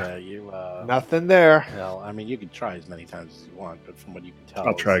corner. Yeah. Yeah, you. Nothing there. Well, I mean, you can try as many times as you want, but from what you can tell,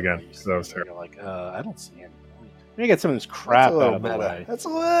 I'll try again, you because that was you're like, I don't see any point. Let me get some of this crap That's a out little of the meta. way. That's a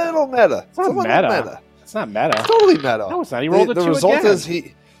little meta. It's not a little meta. It's not meta. It's totally meta. No, it's not. He rolled a 2 the result again. is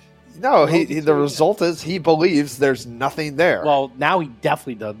the result is he believes there's nothing there. Well, now he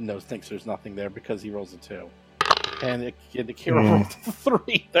definitely thinks there's nothing there because he rolls a 2. And Akira rolled a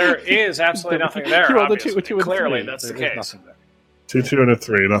 3. There is absolutely nothing there. He rolled a Obviously. 2 and Clearly, 3. that's the There is case. nothing there. 2, 2, and a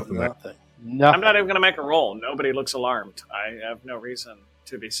 3. Nothing there. Nothing. I'm not even going to make a roll. Nobody looks alarmed. I have no reason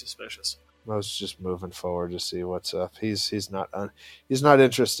to be suspicious. Mo's just moving forward to see what's up. He's not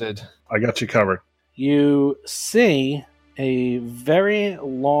interested. I got you covered. You see a very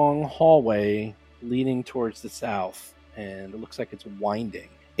long hallway leading towards the south, and it looks like it's winding.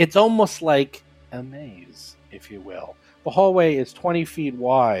 It's almost like a maze, if you will. The hallway is 20 feet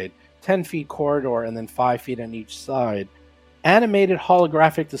wide, 10 feet corridor, and then 5 feet on each side. Animated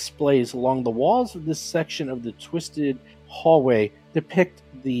holographic displays along the walls of this section of the twisted hallway depict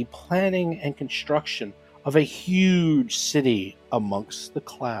the planning and construction of a huge city amongst the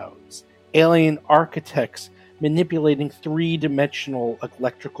clouds. Alien architects manipulating three-dimensional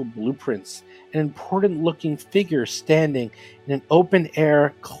electrical blueprints, an important-looking figure standing in an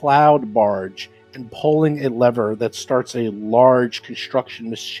open-air cloud barge and pulling a lever that starts a large construction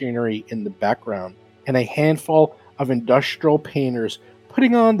machinery in the background. and a handful of industrial painters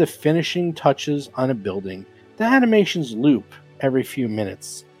putting on the finishing touches on a building. The animations loop every few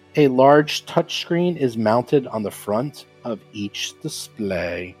minutes. A large touchscreen is mounted on the front of each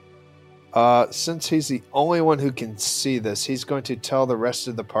display. Since he's the only one who can see this, he's going to tell the rest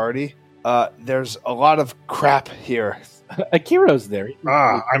of the party, there's a lot of crap here. Akiro's there.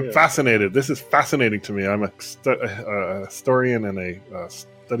 I'm fascinated. This is fascinating to me. I'm a historian and a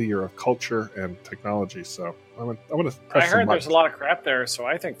studier of culture and technology, so I'm going to press I heard there's a lot of crap there, so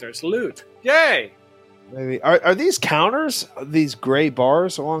I think there's loot. Yay! Maybe are these counters? These gray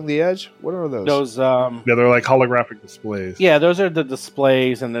bars along the edge? What are those? Those, Yeah, they're like holographic displays. yeah, those are the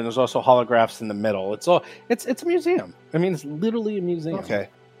displays, and then there's also holographs in the middle. It's a museum. I mean, it's literally a museum. Okay.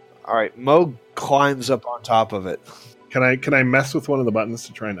 All right. Mo climbs up on top of it. Can I mess with one of the buttons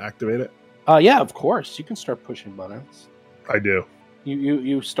to try and activate it? Yeah, of course. You can start pushing buttons. I do.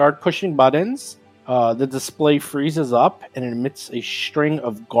 You start pushing buttons. The display freezes up and it emits a string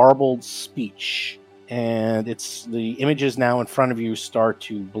of garbled speech. And the images now in front of you start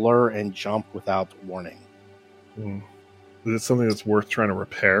to blur and jump without warning. Is it something that's worth trying to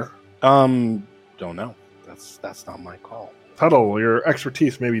repair? Don't know. That's not my call. Tuttle, your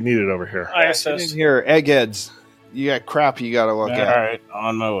expertise may be needed over here. I Get in assist. here, eggheads. You got crap you got to look All at. right,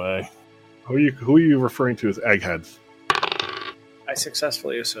 on my way. Who are you referring to as eggheads? I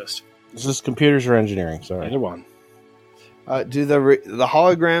successfully assist. This is computers or engineering. Sorry. Either one. Do the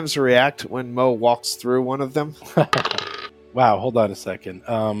holograms react when Mo walks through one of them? Wow, hold on a second.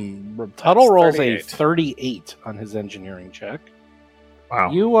 Tuttle rolls 38. a 38 on his engineering check.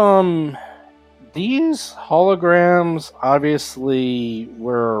 Wow. These holograms obviously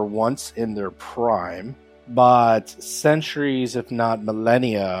were once in their prime, but centuries, if not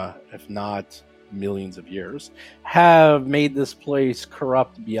millennia, if not millions of years, have made this place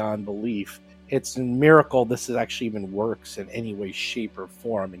corrupt beyond belief. It's a miracle this actually even works in any way, shape, or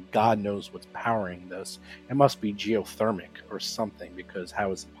form, and God knows what's powering this. It must be geothermic or something, because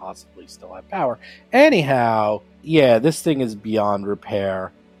how is it possibly still have power? Anyhow, yeah, this thing is beyond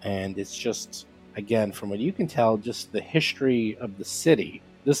repair, and it's just, again, from what you can tell, just the history of the city.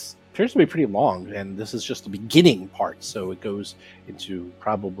 This appears to be pretty long, and this is just the beginning part, so it goes into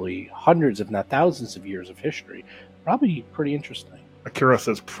probably hundreds, if not thousands of years of history. Probably pretty interesting. Akira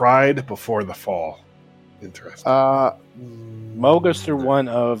says pride before the fall. Interesting. Mo goes through one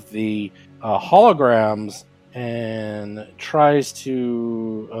of the holograms and tries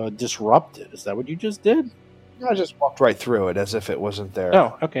to disrupt it. Is that what you just did? I just walked right through it as if it wasn't there.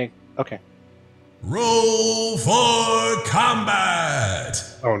 Oh, okay. Roll for combat!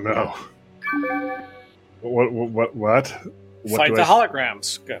 Oh no. What? Fight do the I-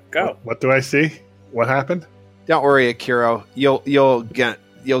 holograms. Go. What do I see? What happened? Don't worry, Akira. You'll get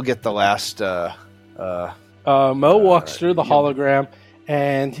the last. Mo walks through the hologram,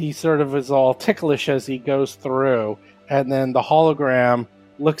 and he sort of is all ticklish as he goes through, and then the hologram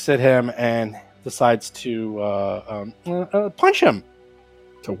looks at him and decides to punch him.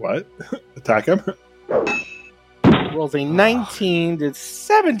 To what? Attack him? Rolls a 19, did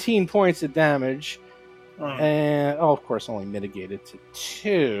 17 points of damage, and of course only mitigated to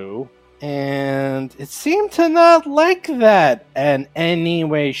 2. And it seemed to not like that in any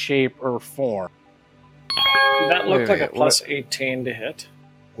way, shape, or form. That looked Wait, like a plus 18 to hit.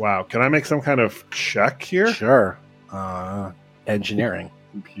 Wow. Can I make some kind of check here? Sure. Engineering.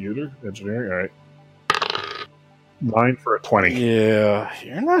 Computer engineering. All right. 9 for a 20. Yeah,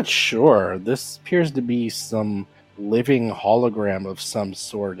 you're not sure. This appears to be some living hologram of some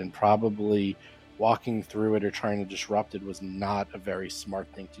sort, and probably walking through it or trying to disrupt it was not a very smart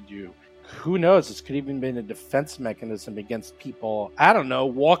thing to do. Who knows? This could even been a defense mechanism against people, I don't know,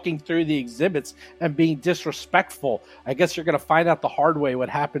 walking through the exhibits and being disrespectful. I guess you're going to find out the hard way what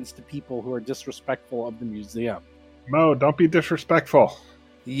happens to people who are disrespectful of the museum. Mo, don't be disrespectful.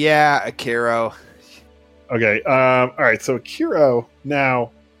 Yeah, Akira. Okay. All right. So Akira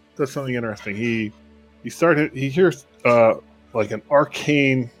now does something interesting. He hears like an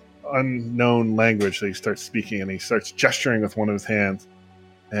arcane, unknown language that he starts speaking, and he starts gesturing with one of his hands,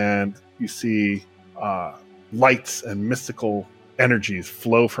 and you see lights and mystical energies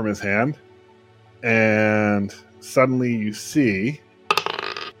flow from his hand, and suddenly you see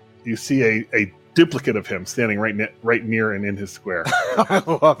a duplicate of him standing right near and in his square. I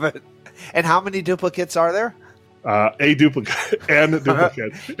love it. And how many duplicates are there? A duplicate and a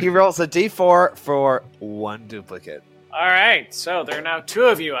duplicate. He rolls a d4 for one duplicate. All right, so there are now 2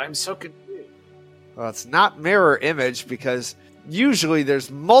 of you. I'm so confused. Well, it's not mirror image because usually there's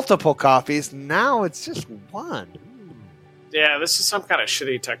multiple copies. Now it's just one. Yeah, this is some kind of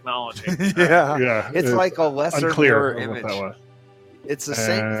shitty technology. Yeah, It's like a lesser unclear mirror what image. that was. It's the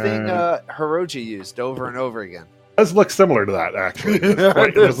same thing Hiroji used over and over again. It does look similar to that, actually.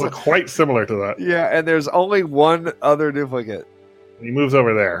 It does look quite similar to that. Yeah, and there's only one other duplicate. He moves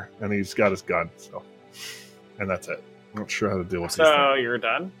over there, and he's got his gun. So, and that's it. I'm not sure how to deal with these So things. you're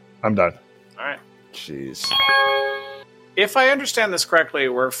done? I'm done. All right. Jeez. If I understand this correctly,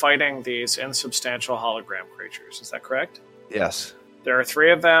 we're fighting these insubstantial hologram creatures. Is that correct? Yes. There are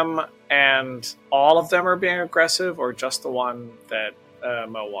 3 of them, and all of them are being aggressive, or just the one that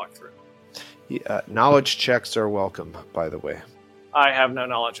Mo walked through? Knowledge checks are welcome, by the way. I have no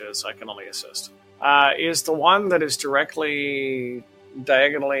knowledges. I can only assist. Is the one that is directly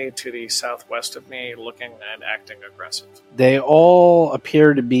diagonally to the southwest of me looking and acting aggressive? They all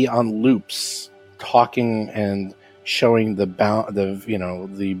appear to be on loops, talking and showing the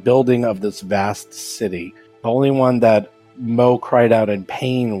building of this vast city. The only one that Mo cried out in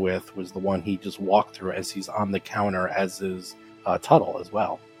pain with was the one he just walked through as he's on the counter, as is Tuttle as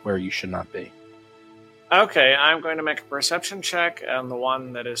well, where you should not be. Okay, I'm going to make a perception check, and the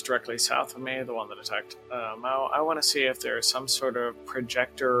one that is directly south of me, the one that attacked Mo, I want to see if there is some sort of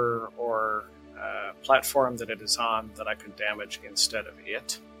projector or platform that it is on that I could damage instead of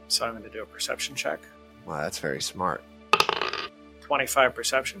it. So I'm going to do a perception check. Wow, that's very smart. 25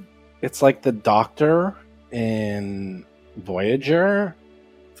 perception. It's like the Doctor in Voyager.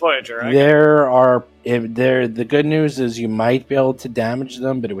 Voyager, okay. The good news is you might be able to damage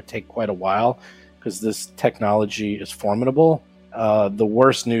them, but it would take quite a while because this technology is formidable. The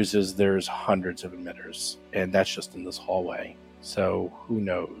worst news is there's hundreds of emitters, and that's just in this hallway. So who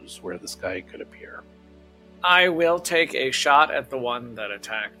knows where this guy could appear. I will take a shot at the one that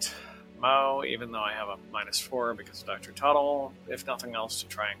attacked Mo, even though I have a -4 because of Dr. Tuttle, if nothing else, to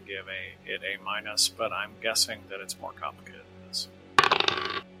try and give it a minus, but I'm guessing that it's more complicated than this.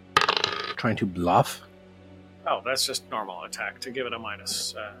 Trying to bluff? Oh, that's just normal attack, to give it a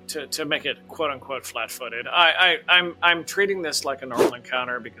minus, to make it quote-unquote flat-footed. I'm treating this like a normal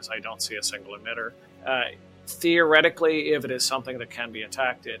encounter because I don't see a single emitter. Theoretically, if it is something that can be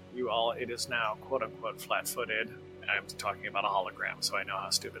attacked, it is now quote-unquote flat-footed. I'm talking about a hologram, so I know how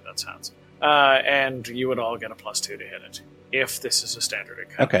stupid that sounds. And you would all get a +2 to hit it, if this is a standard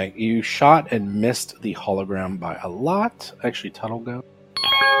encounter. Okay, you shot and missed the hologram by a lot. Actually, Tuttle go.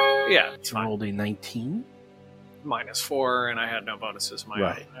 Yeah, it's fine. Rolled a 19. -4, and I had no bonuses. Right.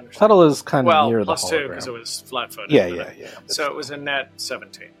 I understand. Tuttle is kind of near the +2 hologram. because it was flat-footed. Yeah. So it was a net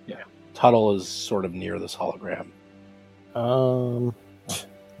 17. Yeah. Tuttle is sort of near this hologram.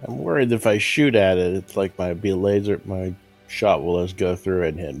 I'm worried if I shoot at it, it's like my shot will just go through it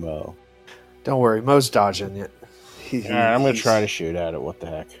and hit Mo. Don't worry, Mo's dodging it. I'm going to try to shoot at it. What the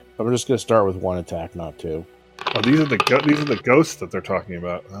heck? I'm just going to start with 1 attack, not 2. Oh, these are the ghosts that they're talking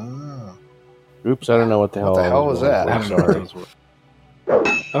about. Ah. Oops, I don't know what the hell was that? I'm sorry.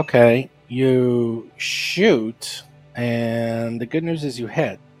 Okay, you shoot, and the good news is you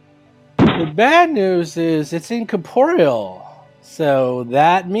hit. The bad news is it's incorporeal. So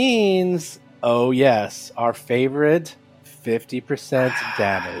that means, oh yes, our favorite 50%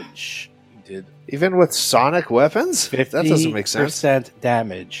 damage. You did Even with sonic weapons? 50% That doesn't make sense.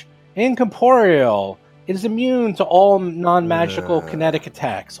 damage. Incorporeal. It is immune to all non-magical kinetic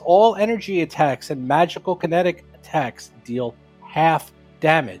attacks. All energy attacks and magical kinetic attacks deal half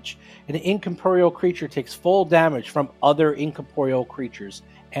damage. An incorporeal creature takes full damage from other incorporeal creatures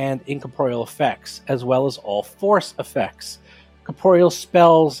and incorporeal effects, as well as all force effects. Corporeal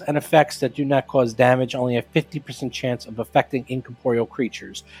spells and effects that do not cause damage only have 50% chance of affecting incorporeal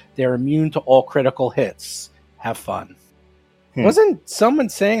creatures. They are immune to all critical hits. Have fun. Wasn't someone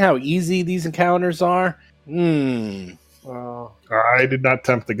saying how easy these encounters are? Well, I did not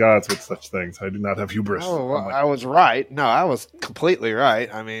tempt the gods with such things. I do not have hubris. oh, well, I was right. No, I was completely right.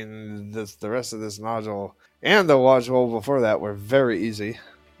 I mean, the rest of this module and the module before that were very easy.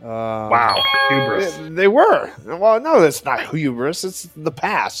 Wow, hubris. They were. Well, no, that's not hubris. It's the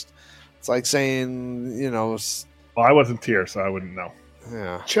past. It's like saying, Well, I wasn't here, so I wouldn't know.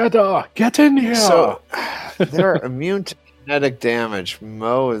 yeah. Cheddar, get in here! So they're immune to kinetic damage.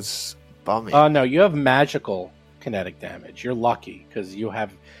 Mo is bummy. No, you have magical kinetic damage. You're lucky because you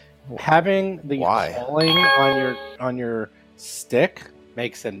have having the Why? calling on your stick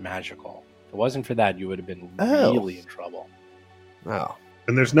makes it magical. If it wasn't for that, you would have been really in trouble. Oh,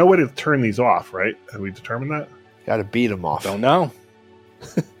 And there's no way to turn these off, right? Have we determined that? got to beat him off. Don't know.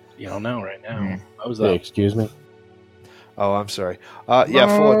 You don't know right now. I was Hey, up. excuse me. Oh, I'm sorry. Yeah,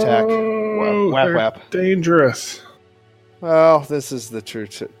 full attack. Whap, they're whap. dangerous. Well, this is the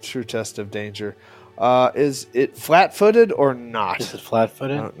true test of danger. Is it flat-footed or not? Is it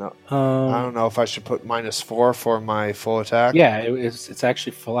flat-footed? I don't know. I don't know if I should put -4 for my full attack. Yeah, it's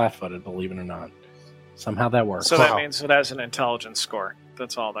actually flat-footed, believe it or not. Somehow that works. So that means it has an intelligence score.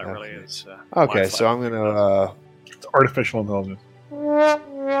 That's all that really is. Okay, so I'm gonna. It's artificial intelligence.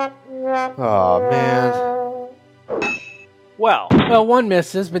 Oh man. Well, one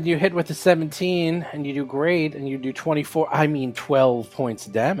misses, but you hit with a 17, and you do great, and you do 12 points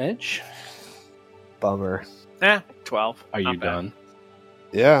of damage. Bummer. 12. Are you Not bad. done?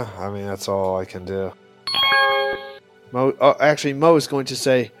 Yeah, I mean that's all I can do. Mo is going to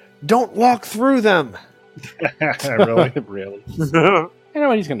say, "Don't walk through them." Really? Really? You know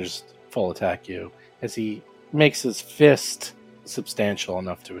what? He's going to just full attack you as he makes his fist substantial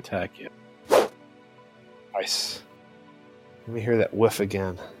enough to attack you. Nice. Let me hear that whiff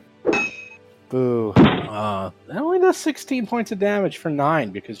again. Boo. That only does 16 points of damage for 9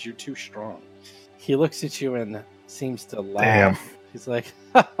 because you're too strong. He looks at you and seems to laugh. Damn. He's like,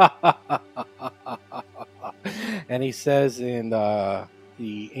 and he says in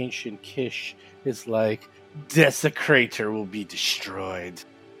the ancient Kish, is like, Desecrator will be destroyed.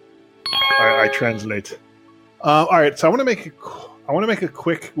 I translate. All right, so I want to make a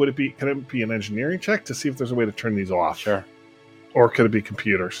quick. Can it be an engineering check to see if there's a way to turn these off? Sure. Or could it be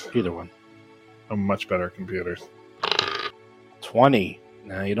computers? Either one. I'm much better at computers. 20.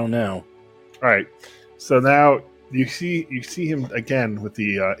 Now you don't know. All right, so now you see him again with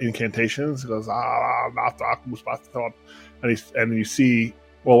the incantations. He goes and you see.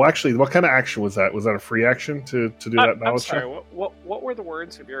 Well, actually, what kind of action was that? Was that a free action to do that I'm knowledge sorry. check? What were the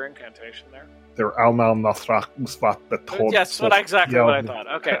words of your incantation there? They were Almal Nathrak Musvat Betod. Yes, exactly what I thought.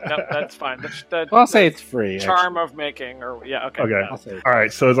 Okay, no, that's fine. I'll say it's free. Charm of making, or okay. Okay. I'll say it's All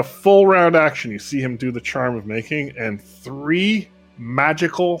right, so as a full round action, you see him do the charm of making, and 3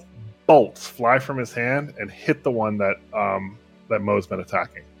 magical bolts fly from his hand and hit the one that Mo's been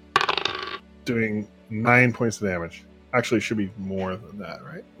attacking, doing 9 points of damage. Actually, it should be more than that,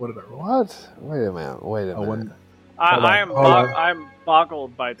 right? What did I roll? What? Wait a minute. I'm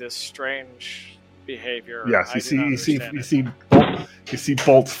boggled by this strange behavior. Yes, I do not you understand see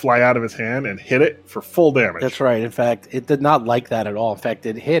bolts fly out of his hand and hit it for full damage. That's right. In fact, it did not like that at all. In fact,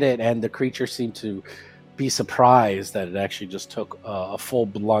 it hit it, and the creature seemed to be surprised that it actually just took a full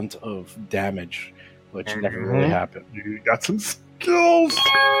blunt of damage, which never really happened. You got some skills.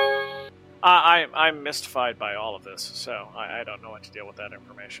 I'm mystified by all of this, so I don't know what to deal with that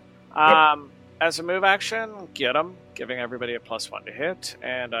information. As a move action, get him, giving everybody a +1 to hit,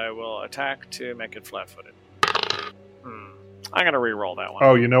 and I will attack to make it flat-footed. I'm going to re-roll that one.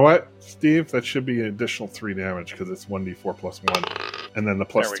 Oh, you know what, Steve? That should be an additional 3 damage because it's 1d4 + 1, and then the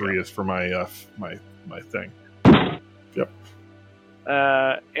 +3 is for my my thing. Yep.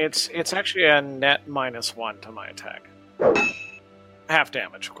 It's actually a net -1 to my attack. Half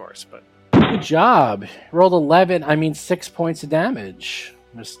damage, of course, but Good job. Rolled 6 points of damage,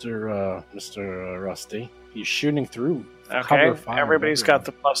 Mr. Rusty. He's shooting through. okay. Cover fire. Everybody's got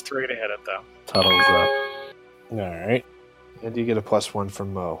the +3 to hit it, though. Tuttle's up. All right. And you get a +1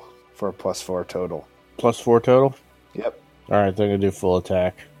 from Mo for a +4 total. +4 total? Yep. All right, they're going to do full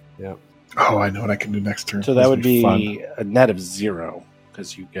attack. Yep. Oh, I know what I can do next turn. So that This would will fun. be a net of 0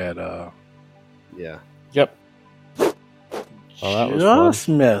 because you get Yeah. Yep. Oh, that was just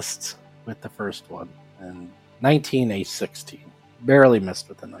missed with the first one, and 19 a 16, barely missed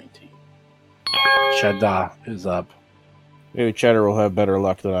with the 19. Cheddar is up. Maybe Cheddar will have better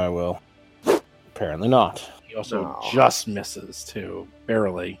luck than I will. Apparently not. He also No. just misses too,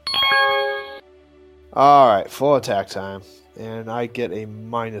 barely. All right, full attack time, and I get a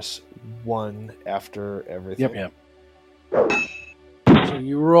 -1 after everything. Yep. So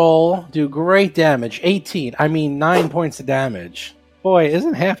you roll, do great damage, 18. 9 points of damage. Boy,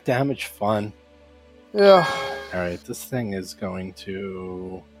 isn't half damage fun? Yeah. All right, this thing is going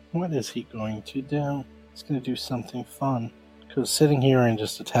to... What is he going to do? He's going to do something fun. Because sitting here and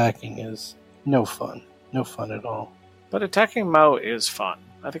just attacking is no fun. No fun at all. But attacking Mo is fun.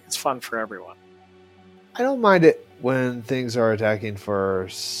 I think it's fun for everyone. I don't mind it when things are attacking for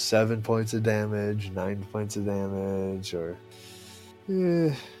 7 points of damage, 9 points of damage, or...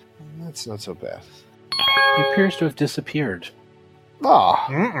 that's not so bad. He appears to have disappeared.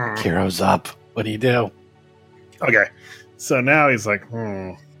 Ah, Kiro's up. What do you do? Okay, so now he's like,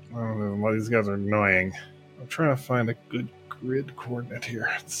 these guys are annoying. I'm trying to find a good grid coordinate here.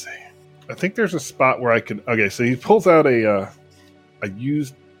 Let's see. I think there's a spot where I could. Okay, so he pulls out a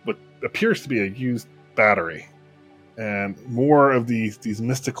used, what appears to be a used battery, and more of these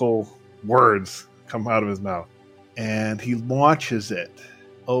mystical words come out of his mouth, and he launches it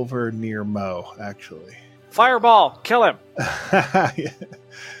over near Mo, actually. Fireball, kill him.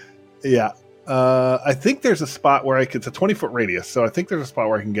 Yeah. I think there's a spot where it's a 20-foot radius, so I think there's a spot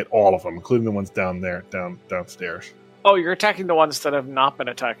where I can get all of them, including the ones down there, downstairs. Oh, you're attacking the ones that have not been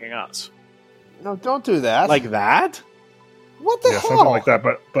attacking us. No, don't do that. Like that? What the Yeah, hell? something like that,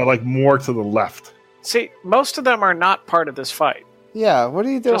 but like more to the left. See, most of them are not part of this fight. Yeah, what are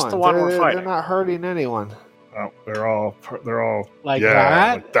you doing? Just the one we're They're fighting. not hurting anyone. Oh, they're all Like yeah,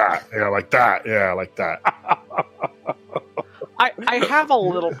 that? like that. Yeah, like that. Yeah, like that. I have a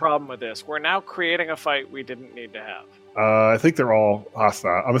little problem with this. We're now creating a fight we didn't need to have. I think they're all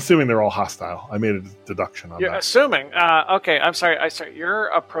hostile. I'm assuming they're all hostile. I made a deduction on You're that. assuming. Okay, I'm sorry. You're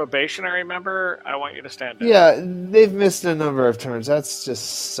a probationary member. I want you to stand down. Yeah, they've missed a number of turns. That's just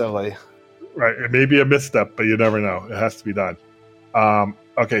silly. Right. It may be a misstep, but you never know. It has to be done.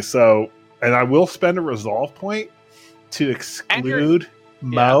 Okay, so, and I will spend a resolve point to exclude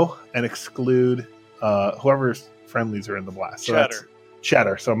Mo and exclude whoever's friendlies are in the blast. So that's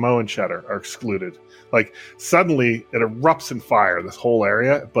Cheddar. So Mo and Cheddar are excluded. Like, suddenly it erupts in fire, this whole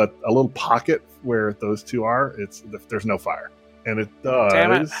area, but a little pocket where those two are, there's no fire. And it does.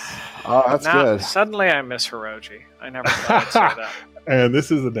 Damn it. Oh, that's Now, good. Suddenly I miss Hiroji. I never thought I'd say that. And this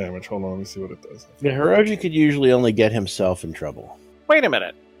is the damage. Hold on, let me see what it does. Yeah, Hiroji could usually only get himself in trouble. Wait a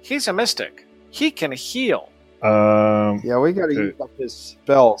minute. He's a mystic. He can heal. Yeah, we got to use up his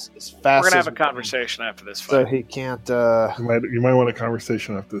spells as fast We're going to as have a we can, conversation after this so fight. he can't. You might want a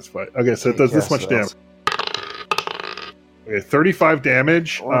conversation after this fight. Okay, so it does this much damage. Okay, 35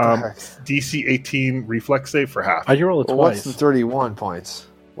 damage. What the heck? DC 18 reflex save for half. How'd you roll it Well, twice? what's the 31 points?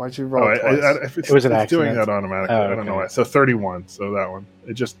 Why'd you roll Oh, it twice? if It was an it's doing accident. that automatically. Oh, I don't know okay. why. So 31. So that one.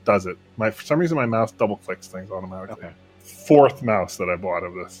 It just does it. For some reason, my mouse double clicks things automatically. Okay. Fourth mouse that I bought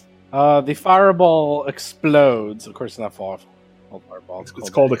of this. The fireball explodes. Of course, it's not fireball. It's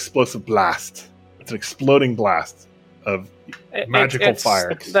called Explosive Blast. It's an exploding blast of magical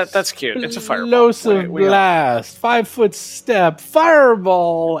fire. That's cute. It's a fireball. Explosive We all- blast, 5-foot step,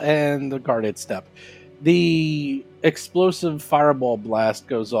 fireball, and the guarded step. The explosive fireball blast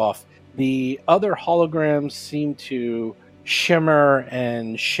goes off. The other holograms seem to shimmer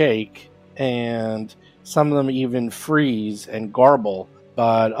and shake, and some of them even freeze and garble,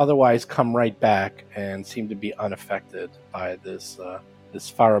 but otherwise come right back and seem to be unaffected by this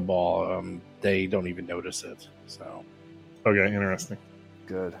fireball. They don't even notice it. So. Okay, interesting.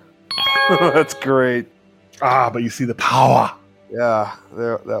 Good. That's great. But you see the power. Yeah,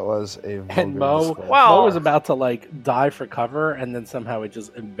 that was a. And vulgar Mo, display. Wow. Mo was about to dive for cover, and then somehow it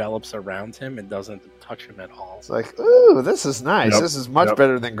just envelops around him and doesn't touch him at all. It's like, ooh, this is nice. Yep, This is much yep.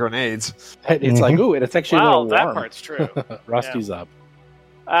 better than grenades. And it's like, ooh, and it's actually a Wow, little that warm. part's true. Rusty's up.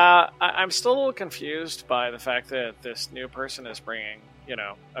 I'm still a little confused by the fact that this new person is bringing,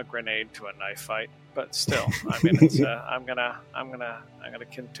 a grenade to a knife fight. But still, I mean, it's, I'm gonna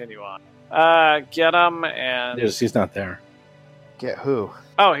continue on. Get him and He's not there. Get who?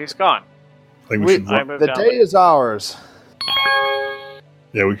 oh, he's gone. I think we We- should. I moved The down. day is ours.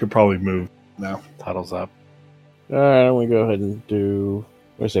 Yeah, we could probably move now. Tuttle's up. All right, we go ahead and do.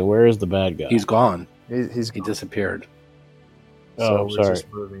 Where is the bad guy? He's gone. He's He gone. disappeared. Oh, we're sorry.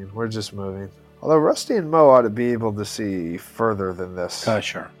 just moving. We're just moving. Although Rusty and Mo ought to be able to see further than this.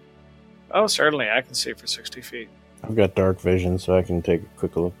 Sure. Oh, certainly, I can see for 60 feet. I've got dark vision, so I can take a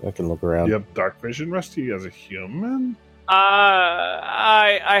quick look. I can look around. You have dark vision, Rusty, as a human.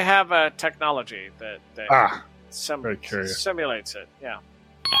 I have a technology that very curious. simulates it. Yeah,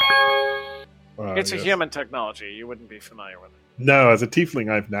 it's a Yes. human technology. You wouldn't be familiar with it. No, as a tiefling,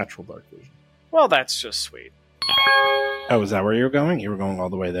 I have natural dark vision. Well, that's just sweet. Oh, is that where you were going? You were going all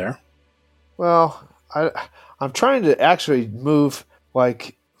the way there? Well, I'm trying to actually move.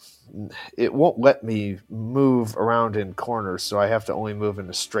 Like, it won't let me move around in corners, so I have to only move in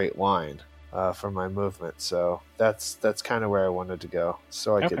a straight line for my movement. So that's kind of where I wanted to go,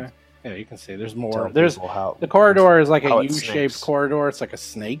 so I could. Yeah, you can see. There's tell more. There's people how the corridor is like how a it U-shaped snakes. corridor. It's like a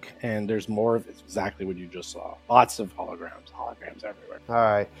snake, and there's more of it's exactly what you just saw. Lots of holograms everywhere. All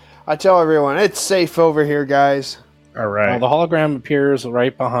right, I tell everyone it's safe over here, guys. All right. The hologram appears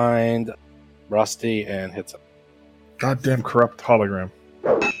right behind Rusty and hits him. Goddamn corrupt hologram.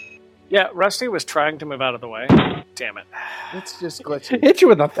 Yeah, Rusty was trying to move out of the way. Damn it. It's just glitchy. Hit you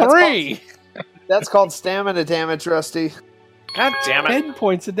with a That's 3! That's called stamina damage, Rusty. God damn it. 10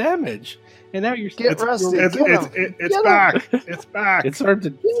 points of damage. And now you're Get Rusty. It's Get him. it's Get back. It's back. It started to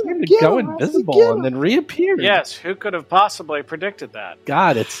Get go him, Rusty, invisible get and then reappeared. Yes, who could have possibly predicted that?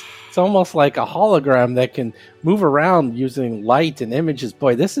 God, it's almost like a hologram that can move around using light and images.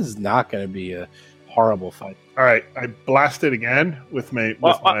 Boy, this is not going to be a horrible fight. All right, I blast it again with my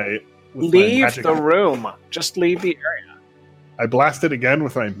Leave magic. the room. Just leave the area. I blast it again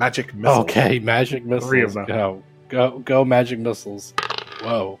with my magic missile. Okay, magic missiles. 3 of them. Go, magic missiles.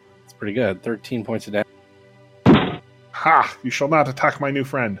 Whoa, it's pretty good. 13 points of damage. Ha! You shall not attack my new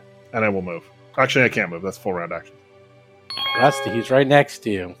friend. And I will move. Actually, I can't move. That's full round action. Rusty, he's right next to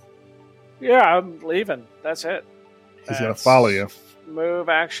you. Yeah, I'm leaving. That's it. He's going to follow you. Move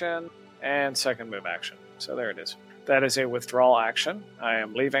action and second move action. So there it is. That is a withdrawal action. I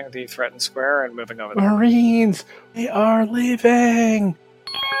am leaving the threatened square and moving over there. Marines, we are leaving.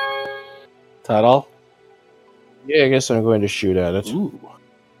 Tuttle. Yeah, I guess I'm going to shoot at it. Ooh.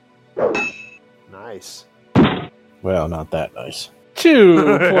 Nice. Well, not that nice.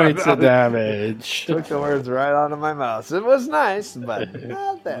 2 points of damage. Took the words right out of my mouth. It was nice, but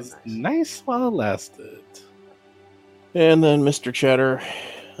not that nice. Nice while it lasted. And then Mr. Cheddar.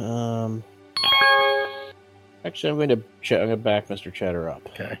 Actually, I'm going to back Mr. Cheddar up.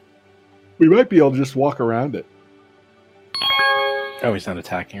 Okay. We might be able to just walk around it. Oh, he's not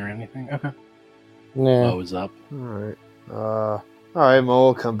attacking or anything? Okay. Nah. Bow is up. All right, Mo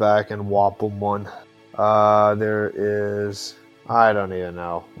will come back and whop him one. There is... I don't even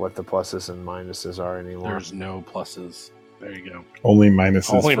know what the pluses and minuses are anymore. There's no pluses. There you go. Only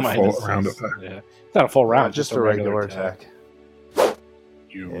minuses Only for minuses. full round attack. Yeah. It's not a full round, Just a regular attack.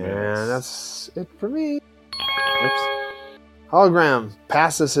 You And miss. that's it for me. Oops. Hologram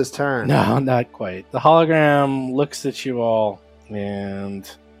passes his turn. No, not quite. The hologram looks at you all, and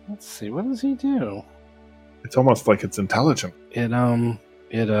let's see, what does he do? It's almost like it's intelligent. It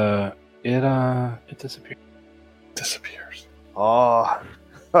disappears. Disappears. Oh,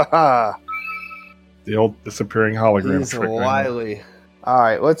 haha. The old disappearing hologram He's trick. wily. All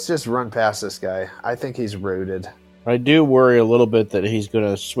right, let's just run past this guy. I think he's rooted. I do worry a little bit that he's going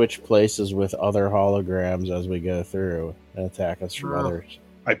to switch places with other holograms as we go through and attack us from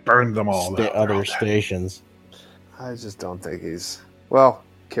I burned them all. Now. other They're all dead. stations. I just don't think he's... Well,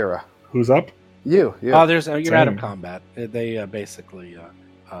 Kira. Who's up? You. Oh, you're out of Same. combat. They basically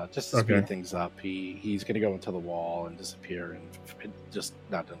just to speed Okay. things up. He's going to go into the wall and disappear, and it just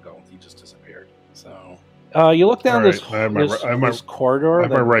not done going. He just disappeared. So you look down All this, right, I have my- this, I have my- this corridor. I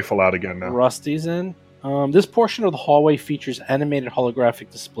have my that rifle out again now. Rusty's in. This portion of the hallway features animated holographic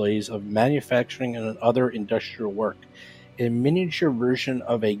displays of manufacturing and other industrial work. A miniature version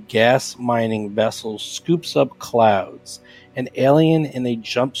of a gas mining vessel scoops up clouds. An alien in a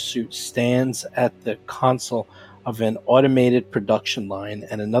jumpsuit stands at the console of an automated production line,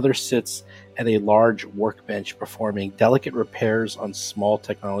 and another sits at a large workbench performing delicate repairs on small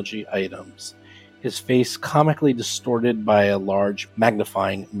technology items, his face comically distorted by a large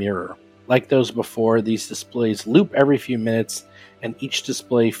magnifying mirror. Like those before, these displays loop every few minutes, and each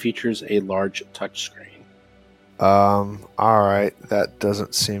display features a large touchscreen. All right. That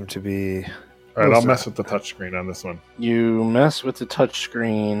doesn't seem to be... All right, What I'll was mess with the touchscreen on this one. You mess with the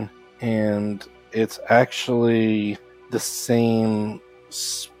touchscreen, and it's actually the same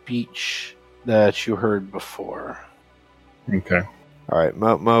speech that you heard before. Okay. All right.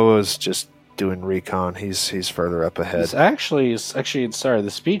 Mo is just doing recon. He's further up ahead. It's actually, sorry, the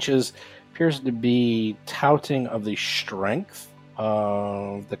speech appears to be touting of the strength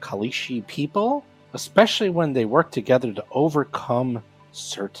of the Kalishi people, especially when they work together to overcome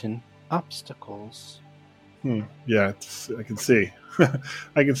certain obstacles. Yeah, I can see.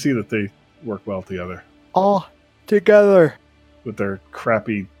 I can see that they work well together All together. with their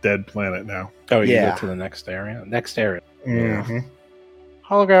crappy dead planet now. Oh, you Yeah. go to the next area. Next area. Mhm.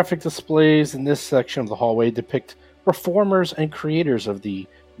 Holographic displays in this section of the hallway depict performers and creators of the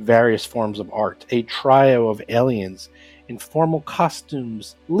various forms of art. A trio of aliens in formal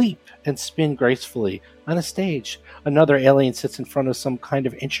costumes leap and spin gracefully on a stage. Another alien sits in front of some kind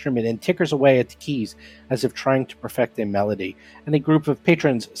of instrument and tickers away at the keys as if trying to perfect a melody. And a group of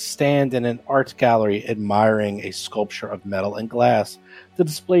patrons stand in an art gallery admiring a sculpture of metal and glass. The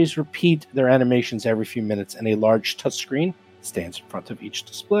displays repeat their animations every few minutes, and a large touchscreen stands in front of each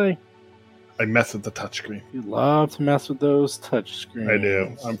display. I mess with the touchscreen. You love to mess with those touchscreens. I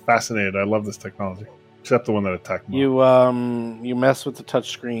do. I'm fascinated. I love this technology. Except the one that attacked me. You mess with the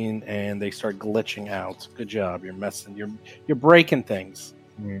touchscreen and they start glitching out. Good job. You're messing. You're breaking things.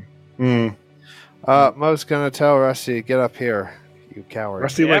 Mo's gonna tell Rusty, get up here, you coward.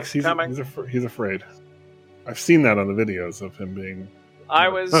 Rusty Yep, likes. coming. He's afraid. I've seen that on the videos of him being. I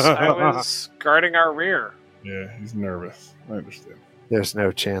was guarding our rear. Yeah, he's nervous. I understand. There's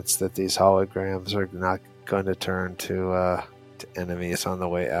no chance that these holograms are not going to turn to enemies on the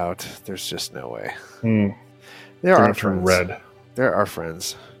way out. There's just no way. They're Turn our it from friends. red. They're our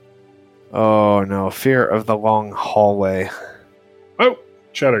friends. Oh no, fear of the long hallway. Oh,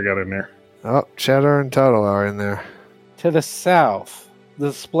 Cheddar got in there. Oh, Cheddar and Tuttle are in there. To the south, the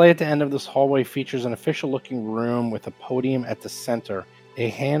display at the end of this hallway features an official-looking room with a podium at the center. A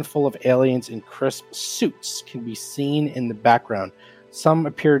handful of aliens in crisp suits can be seen in the background. Some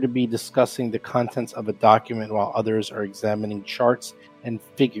appear to be discussing the contents of a document while others are examining charts and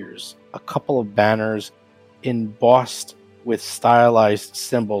figures. A couple of banners embossed with stylized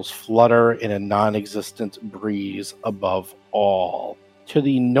symbols flutter in a non-existent breeze above all. To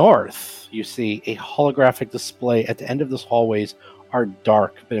the north, you see a holographic display at the end of this hallways are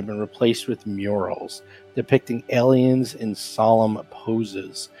dark but have been replaced with murals depicting aliens in solemn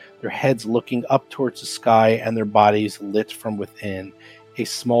poses, their heads looking up towards the sky and their bodies lit from within. A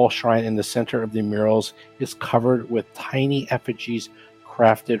small shrine in the center of the murals is covered with tiny effigies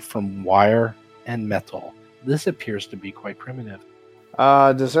crafted from wire and metal. This appears to be quite primitive.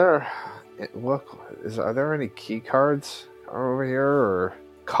 Are there any key cards over here, or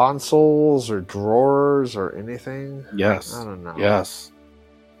consoles, or drawers, or anything? Yes. I don't know. Yes.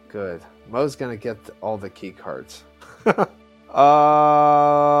 Good. Mo's gonna get all the key cards. I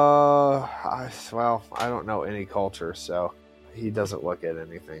don't know any culture, so he doesn't look at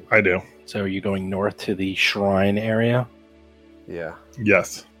anything. I do. So are you going north to the shrine area? Yeah.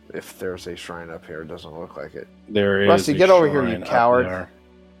 Yes. If there's a shrine up here, it doesn't look like it. There is. Rusty, a get over here, you shrine up coward. there.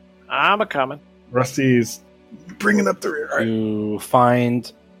 I'm a coming. Rusty's bringing up the rear. All right. You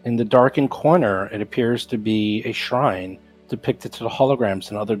find in the darkened corner, it appears to be a shrine depicted to the holograms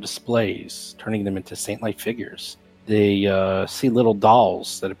and other displays, turning them into saint-like figures. They see little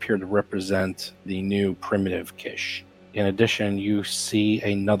dolls that appear to represent the new primitive Kish. In addition, you see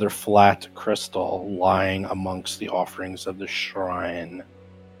another flat crystal lying amongst the offerings of the shrine.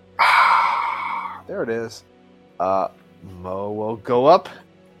 There it is. Mo will go up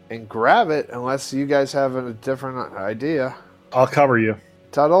and grab it unless you guys have a different idea. I'll cover you.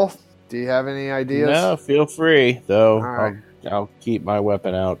 Tuttle, do you have any ideas? No, feel free, though. All right. I'll keep my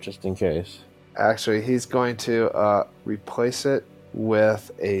weapon out just in case. Actually, he's going to replace it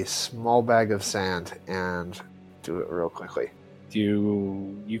with a small bag of sand and do it real quickly.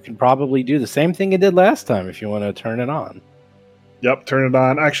 You can probably do the same thing you did last time if you want to turn it on. Yep, turn it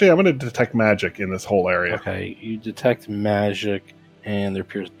on. Actually, I'm going to detect magic in this whole area. Okay, you detect magic, and there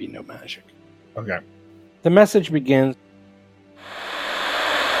appears to be no magic. Okay. The message begins.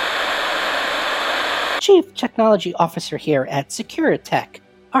 Chief Technology Officer here at Securitech.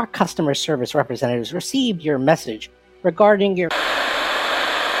 Our customer service representatives received your message regarding your...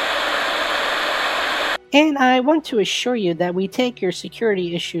 And I want to assure you that we take your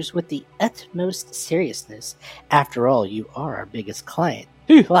security issues with the utmost seriousness. After all, you are our biggest client.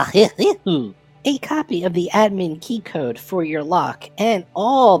 A copy of the admin key code for your lock and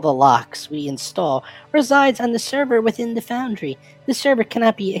all the locks we install resides on the server within the Foundry. The server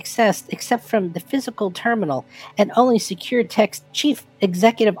cannot be accessed except from the physical terminal, and only Securitech's Chief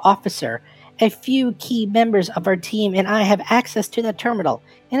Executive Officer, a few key members of our team, and I have access to the terminal.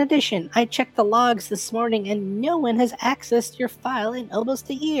 In addition, I checked the logs this morning and no one has accessed your file in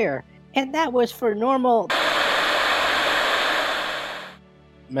almost a year. And that was for normal...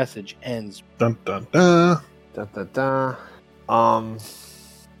 Message ends. Dun dun dun. Da, da, da.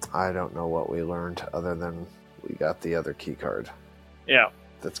 I don't know what we learned other than we got the other key card. Yeah.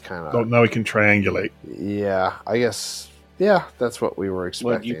 That's kind of... Don't know we can triangulate. Yeah, I guess... Yeah, that's what we were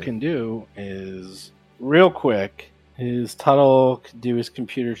expecting. What you can do is, real quick, Tuttle could do his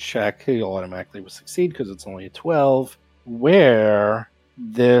computer check. He'll automatically succeed because it's only a 12. Where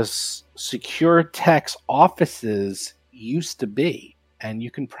this Securitech's offices used to be. And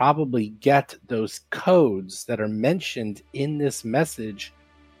you can probably get those codes that are mentioned in this message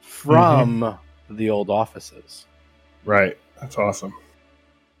from the old offices. Right. That's awesome.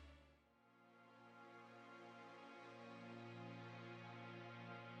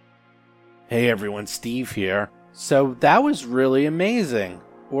 Hey everyone, Steve here. So that was really amazing,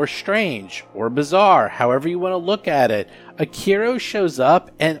 or strange, or bizarre, however you want to look at it. Akira shows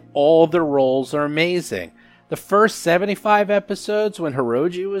up and all the roles are amazing. The first 75 episodes when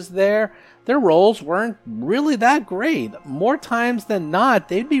Hiroji was there, their rolls weren't really that great. More times than not,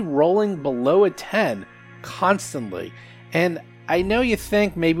 they'd be rolling below a 10 constantly. And I know you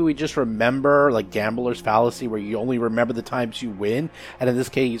think maybe we just remember like Gambler's Fallacy where you only remember the times you win, and in this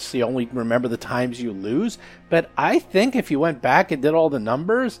case you only remember the times you lose. But I think if you went back and did all the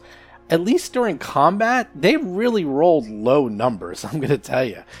numbers, at least during combat, they really rolled low numbers, I'm going to tell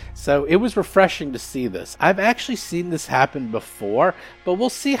you. So it was refreshing to see this. I've actually seen this happen before, but we'll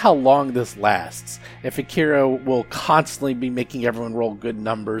see how long this lasts. If Akira will constantly be making everyone roll good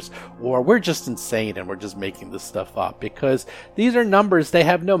numbers, or we're just insane and we're just making this stuff up, because these are numbers, they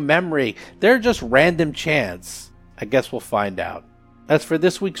have no memory. They're just random chance. I guess we'll find out. As for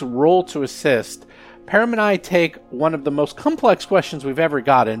this week's Roll to Assist, Param and I take one of the most complex questions we've ever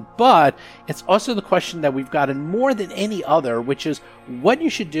gotten, but it's also the question that we've gotten more than any other, which is what you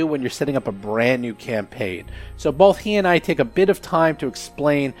should do when you're setting up a brand new campaign. So both he and I take a bit of time to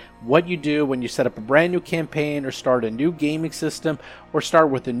explain what you do when you set up a brand new campaign or start a new gaming system or start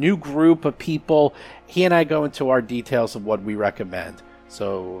with a new group of people. He and I go into our details of what we recommend.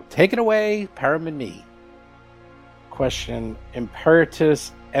 So take it away, Param and me. Question,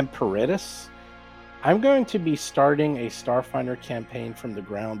 Imperatus Emperitus. I'm going to be starting a Starfinder campaign from the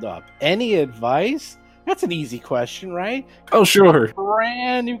ground up. Any advice? That's an easy question, right? Oh, sure.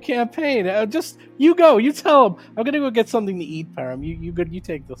 Brand new campaign. Just you go. You tell them. I'm gonna go get something to eat, Param. You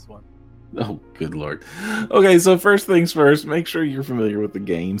take this one. Oh, good lord. Okay, so first things first, make sure you're familiar with the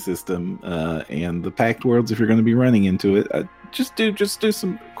game system and the Pact Worlds if you're going to be running into it. Just do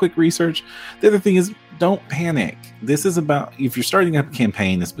some quick research. The other thing is, don't panic. This is about, if you're starting up a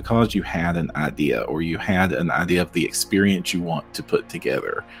campaign, it's because you had an idea, or you had an idea of the experience you want to put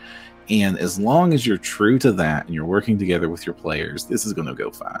together. And as long as you're true to that and you're working together with your players, this is going to go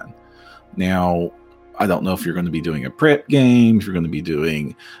fine. Now, I don't know if you're going to be doing a prep game, if you're going to be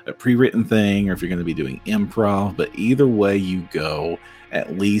doing a pre-written thing, or if you're going to be doing improv, but either way you go,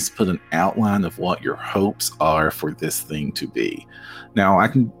 at least put an outline of what your hopes are for this thing to be. Now, I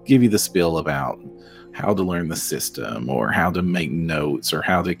can give you the spiel about how to learn the system, or how to make notes, or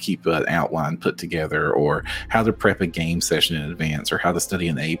how to keep an outline put together, or how to prep a game session in advance, or how to study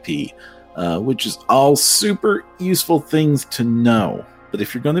an AP, which is all super useful things to know. But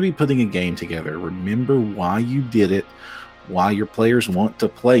if you're going to be putting a game together, remember why you did it, why your players want to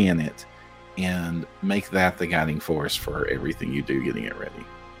play in it, and make that the guiding force for everything you do getting it ready.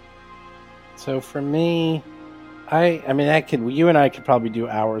 So for me, you and I could probably do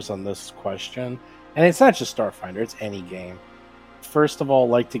hours on this question. And it's not just Starfinder, it's any game. First of all,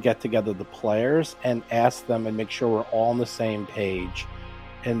 like to get together the players and ask them and make sure we're all on the same page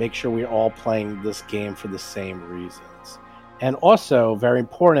and make sure we're all playing this game for the same reasons. And also, very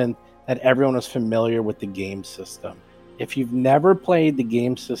important, that everyone is familiar with the game system. If you've never played the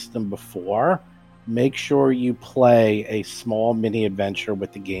game system before, make sure you play a small mini adventure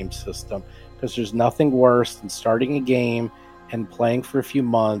with the game system, because there's nothing worse than starting a game and playing for a few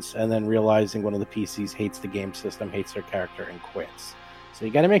months and then realizing one of the PCs hates the game system, hates their character, and quits. So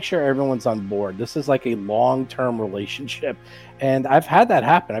you got to make sure everyone's on board. This is like a long-term relationship, and I've had that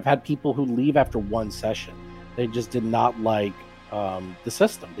happen. I've had people who leave after one session. They just did not like the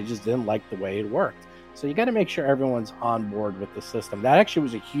system. They just didn't like the way it worked. So you got to make sure everyone's on board with the system. That actually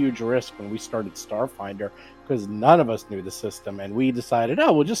was a huge risk when we started Starfinder, because none of us knew the system, and we decided,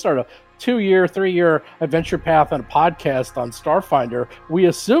 we'll just start a 2-year, 3-year adventure path on a podcast on Starfinder. We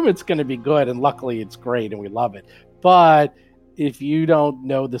assume it's going to be good, and luckily it's great, and we love it. But if you don't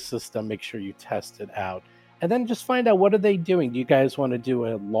know the system, make sure you test it out. And then just find out, what are they doing? Do you guys want to do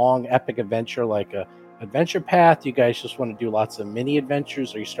a long, epic adventure like a adventure path? Do you guys just want to do lots of mini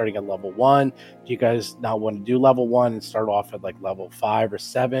adventures? Are you starting at level 1? Do you guys not want to do level 1 and start off at like level 5 or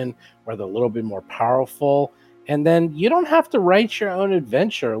 7, where they're a little bit more powerful? And then you don't have to write your own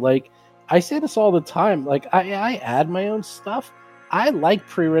adventure. Like, I say this all the time. Like, I add my own stuff. I like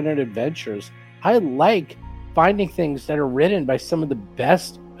pre-written adventures. I like finding things that are written by some of the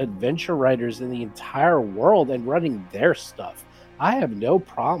best adventure writers in the entire world and running their stuff. I have no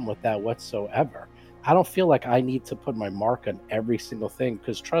problem with that whatsoever. I don't feel like I need to put my mark on every single thing,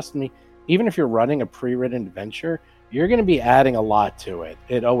 because trust me, even if you're running a pre-written adventure, you're going to be adding a lot to it.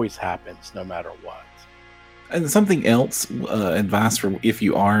 It always happens, no matter what. And something else, advice for if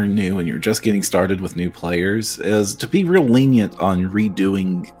you are new and you're just getting started with new players, is to be real lenient on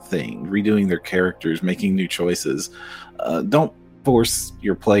redoing their characters, making new choices. Don't force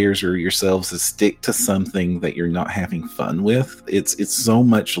your players or yourselves to stick to something that you're not having fun with. It's so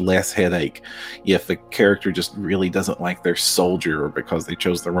much less headache if a character just really doesn't like their soldier, or because they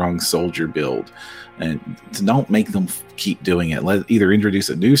chose the wrong soldier build. And don't make them keep doing it. Either introduce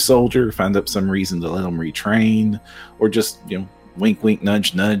a new soldier, find up some reason to let them retrain, or just, wink, wink,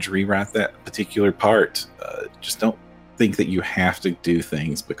 nudge, nudge, rewrite that particular part. Just don't think that you have to do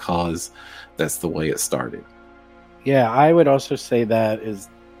things because that's the way it started. Yeah, I would also say that is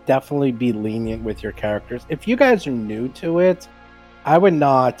definitely be lenient with your characters. If you guys are new to it, I would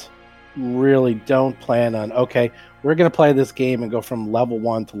not really don't plan on, okay, we're going to play this game and go from level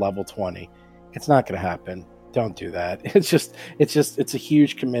 1 to level 20. It's not going to happen. Don't do that. It's a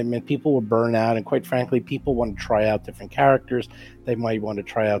huge commitment. People will burn out, and quite frankly, people want to try out different characters. They might want to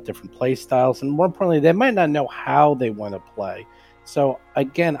try out different play styles, and more importantly, they might not know how they want to play. So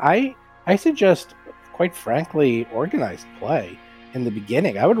again, I suggest, quite frankly, organized play in the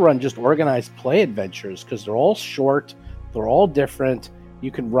beginning. I would run just organized play adventures because they're all short, they're all different.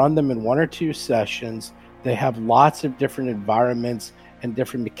 You can run them in 1 or 2 sessions. They have lots of different environments and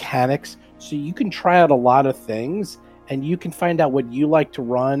different mechanics. So you can try out a lot of things, and you can find out what you like to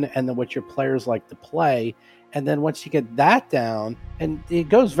run and then what your players like to play. And then once you get that down, and it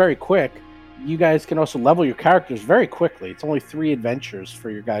goes very quick, you guys can also level your characters very quickly. It's only 3 adventures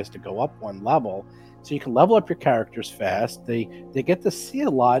for your guys to go up 1 level. So you can level up your characters fast. They get to see a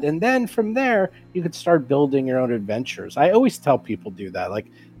lot. And then from there, you can start building your own adventures. I always tell people do that. Like,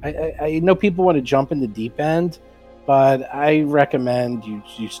 I know people want to jump in the deep end, but I recommend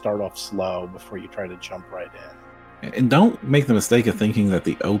you start off slow before you try to jump right in. And don't make the mistake of thinking that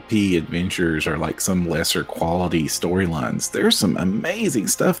the OP adventures are like some lesser quality storylines. There's some amazing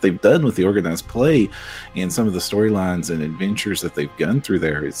stuff they've done with the organized play, and some of the storylines and adventures that they've gone through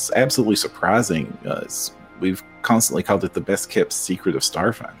there. It's absolutely surprising. We've constantly called it the best kept secret of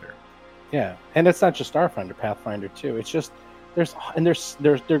Starfinder. Yeah, and it's not just Starfinder, Pathfinder too. It's just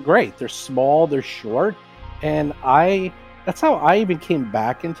they're great. They're small, they're short. And that's how I even came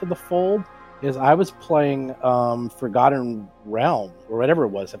back into the fold, is I was playing Forgotten Realm, or whatever it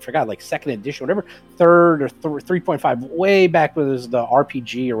was. I forgot, like 2nd edition, whatever, 3rd or 3.5, way back when it was the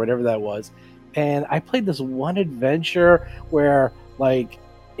RPG or whatever that was. And I played this one adventure where, like,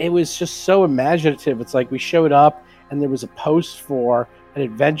 it was just so imaginative. It's like we showed up and there was a post for an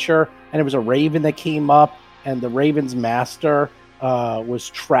adventure, and it was a raven that came up, and the raven's master was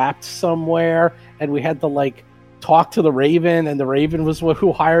trapped somewhere, and we had to like talk to the raven, and the raven was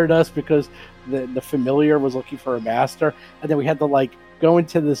who hired us because the familiar was looking for a master. And then we had to like go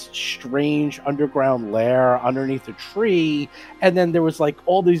into this strange underground lair underneath a tree, and then there was like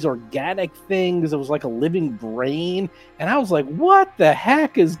all these organic things. It was like a living brain, and I was like, what the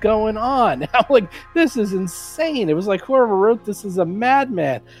heck is going on? I'm like, this is insane. It was like whoever wrote this is a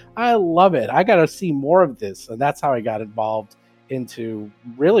madman. I love it. I gotta see more of this. And that's how I got involved into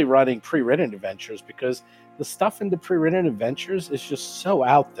really running pre-written adventures, because the stuff in the pre-written adventures is just so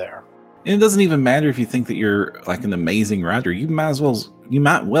out there. And it doesn't even matter if you think that you're like an amazing writer. You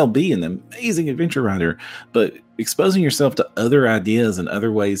might well be an amazing adventure writer, but exposing yourself to other ideas and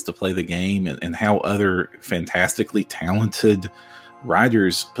other ways to play the game, and how other fantastically talented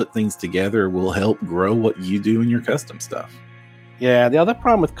writers put things together will help grow what you do in your custom stuff. Yeah, the other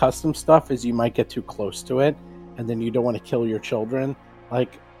problem with custom stuff is you might get too close to it, and then you don't want to kill your children.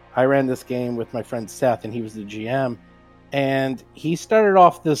 Like, I ran this game with my friend Seth, and he was the GM, and he started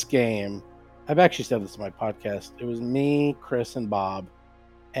off this game. I've actually said this in my podcast. It was me, Chris, and Bob,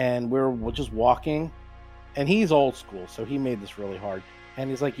 and we're just walking, and he's old school, so he made this really hard. And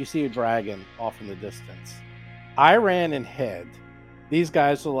he's like, you see a dragon off in the distance. I ran and hid. These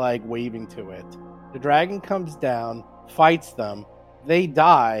guys are like waving to it. The dragon comes down, fights them, they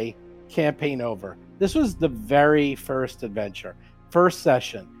die, campaign over. This was the very first adventure, first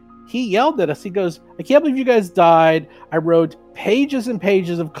session. He yelled at us. He goes, I can't believe you guys died. I wrote pages and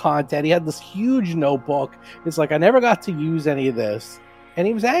pages of content. He had this huge notebook. It's like, I never got to use any of this. And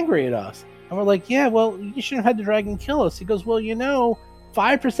he was angry at us. And we're like, yeah, well, you shouldn't have had the dragon kill us. He goes, well,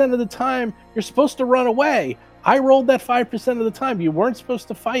 5% of the time, you're supposed to run away. I rolled that 5% of the time. You weren't supposed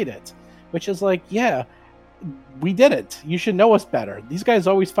to fight it. Which is like, yeah, we did it. You should know us better. These guys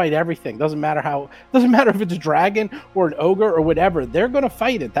always fight everything. Doesn't matter if it's a dragon or an ogre or whatever. They're going to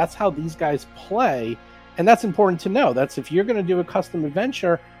fight it. That's how these guys play. And that's important to know. That's if you're going to do a custom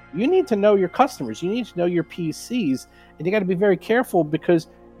adventure, you need to know your customers. You need to know your PCs. And you got to be very careful, because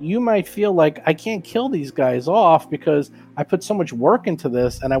you might feel like, I can't kill these guys off because I put so much work into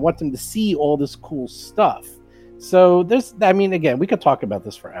this and I want them to see all this cool stuff. So again, we could talk about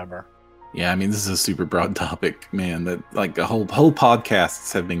this forever. Yeah, this is a super broad topic, man, that like a whole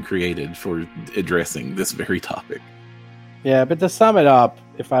podcasts have been created for addressing this very topic. Yeah, but to sum it up,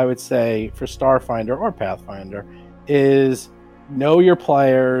 if I would say for Starfinder or Pathfinder, is know your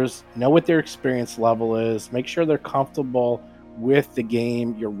players, know what their experience level is, make sure they're comfortable with the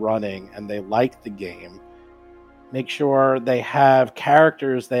game you're running and they like the game. Make sure they have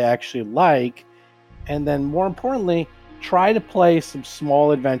characters they actually like, and then more importantly, try to play some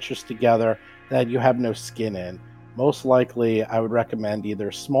small adventures together that you have no skin in. Most likely, I would recommend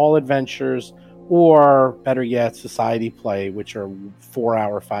either small adventures or better yet, Society Play, which are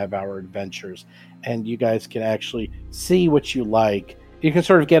 4-hour, 5-hour adventures. And you guys can actually see what you like. You can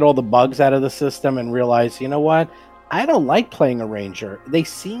sort of get all the bugs out of the system and realize, you know what? I don't like playing a ranger. They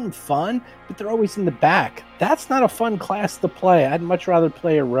seem fun, but they're always in the back. That's not a fun class to play. I'd much rather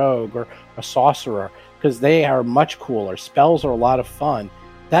play a rogue or a sorcerer because they are much cooler. Spells are a lot of fun.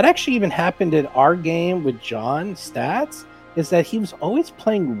 That actually even happened in our game with John Stats, is that he was always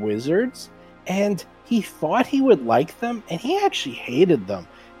playing wizards, and he thought he would like them, and he actually hated them.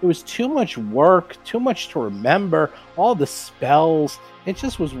 It was too much work, too much to remember, all the spells. It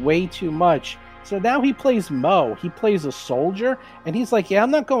just was way too much. So now he plays Mo. He plays a soldier, and he's like, yeah,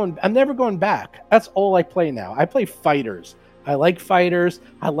 I'm never going back. That's all I play now. I play fighters. I like fighters.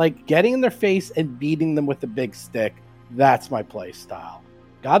 I like getting in their face and beating them with a big stick. That's my play style.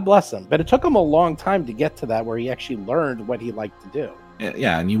 God bless him. But it took him a long time to get to that where he actually learned what he liked to do.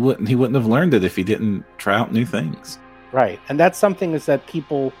 Yeah, and he wouldn't have learned it if he didn't try out new things. Right. And that's something is that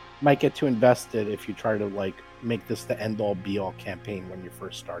people might get too invested if you try to like make this the end-all be-all campaign when you're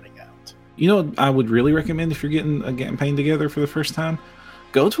first starting out. You know what I would really recommend if you're getting a campaign together for the first time?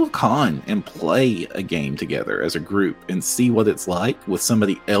 Go to a con and play a game together as a group and see what it's like with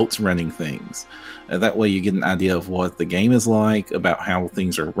somebody else running things. That way you get an idea of what the game is like, about how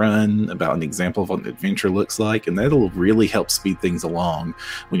things are run, about an example of what an adventure looks like, and that'll really help speed things along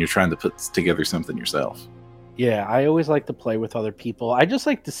when you're trying to put together something yourself. Yeah, I always like to play with other people. I just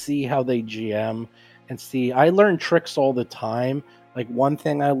like to see how they GM and see. I learn tricks all the time. Like one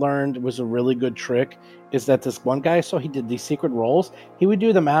thing I learned was a really good trick is that this one guy, so he did these secret rolls. He would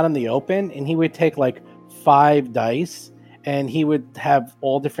do them out in the open, and he would take like 5 dice, and he would have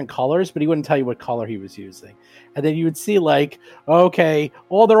all different colors, but he wouldn't tell you what color he was using. And then you would see like, okay,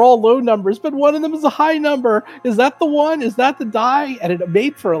 they're all low numbers, but one of them is a high number. Is that the one? Is that the die? And it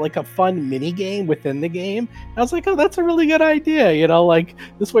made for like a fun mini game within the game. And I was like, oh, that's a really good idea. You know, like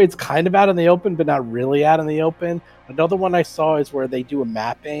this way it's kind of out in the open, but not really out in the open. Another one I saw is where they do a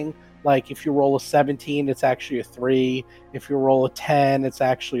mapping. Like if you roll a 17, it's actually a 3. If you roll a 10, it's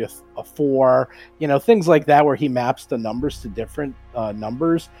actually a 4. You know, things like that where he maps the numbers to different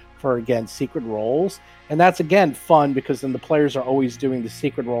numbers for, again, secret rolls. And that's, again, fun because then the players are always doing the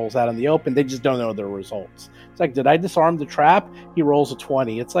secret rolls out in the open. They just don't know their results. It's like, did I disarm the trap? He rolls a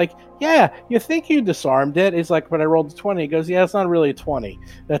 20. It's like, yeah, you think you disarmed it. It's like, but I rolled a 20. He goes, yeah, it's not really a 20.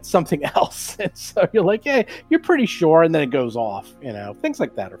 That's something else. And so you're like, yeah, you're pretty sure. And then it goes off. You know, things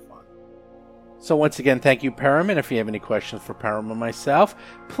like that are fun. So once again, thank you, Param. And if you have any questions for Param or myself,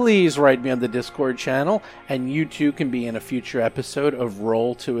 please write me on the Discord channel, and you too can be in a future episode of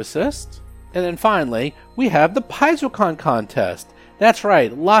Roll to Assist. And then finally, we have the PaizoCon contest. That's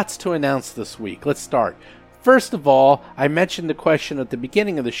right, lots to announce this week. Let's start. First of all, I mentioned the question at the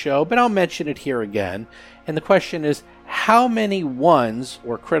beginning of the show, but I'll mention it here again. And the question is, how many ones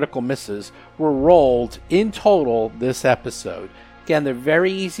or critical misses were rolled in total this episode? Again, they're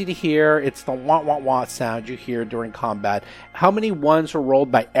very easy to hear. It's the wah-wah-wah sound you hear during combat. How many ones were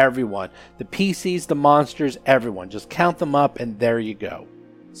rolled by everyone? The PCs, the monsters, everyone. Just count them up, and there you go.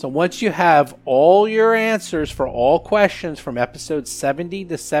 So once you have all your answers for all questions from episodes 70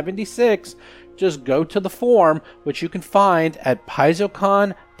 to 76, just go to the form, which you can find at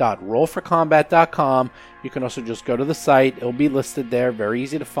paizocon.rollforcombat.com. You can also just go to the site. It'll be listed there. Very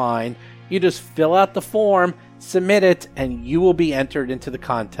easy to find. You just fill out the form, submit it, and you will be entered into the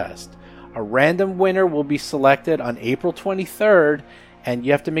contest. A random winner will be selected on April 23rd, and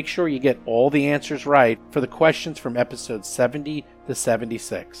you have to make sure you get all the answers right for the questions from episodes 70 to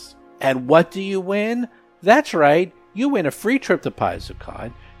 76. And what do you win? That's right, you win a free trip to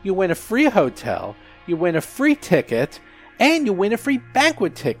PaizoCon, you win a free hotel, you win a free ticket, and you win a free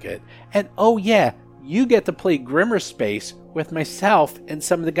banquet ticket. And oh yeah, you get to play Grimmerspace with myself and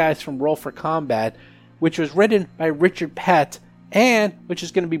some of the guys from Roll for Combat, which was written by Richard Pett, and which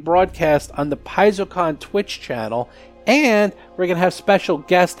is going to be broadcast on the PaizoCon Twitch channel. And we're going to have special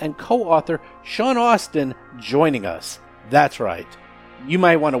guest and co-author Sean Austin joining us. That's right. You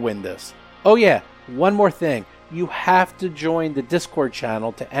might want to win this. Oh yeah, one more thing. You have to join the Discord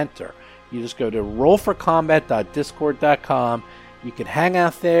channel to enter. You just go to rollforcombat.discord.com. You can hang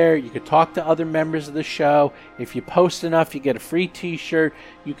out there. You can talk to other members of the show. If you post enough, you get a free t-shirt.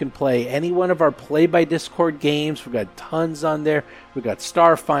 You can play any one of our Play by Discord games. We've got tons on there. We've got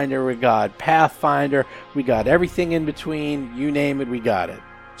Starfinder. We got Pathfinder. We got everything in between. You name it, we got it.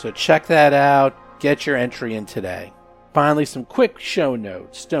 So check that out. Get your entry in today. Finally, some quick show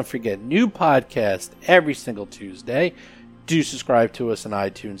notes. Don't forget, new podcast every single Tuesday. Do subscribe to us on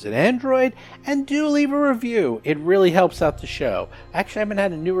iTunes and Android, and do leave a review. It really helps out the show. Actually, I haven't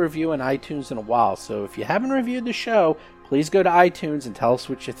had a new review on iTunes in a while, so if you haven't reviewed the show, please go to iTunes and tell us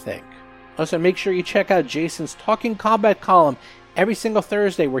what you think. Also, make sure you check out Jason's Talking Combat column every single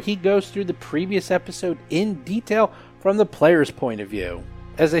Thursday, where he goes through the previous episode in detail from the player's point of view.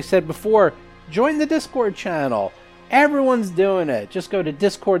 As I said before, join the Discord channel. Everyone's doing it. Just go to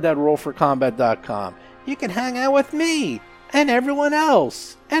discord.rollforcombat.com. You can hang out with me and everyone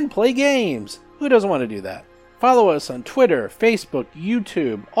else and play games. Who doesn't want to do that? Follow us on Twitter, Facebook,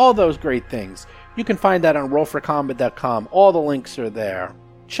 YouTube, all those great things. You can find that on rollforcombat.com. All the links are there.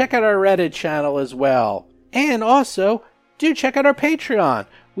 Check out our Reddit channel as well. And also, do check out our Patreon.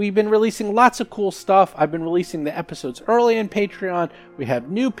 We've been releasing lots of cool stuff. I've been releasing the episodes early on Patreon. We have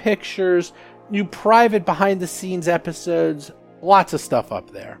new pictures, new private behind-the-scenes episodes, lots of stuff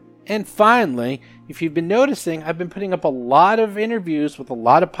up there. And finally, if you've been noticing, I've been putting up a lot of interviews with a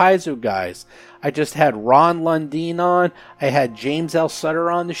lot of Paizo guys. I just had Ron Lundeen on. I had James L.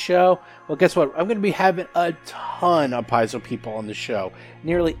 Sutter on the show. Well, guess what? I'm going to be having a ton of Paizo people on the show.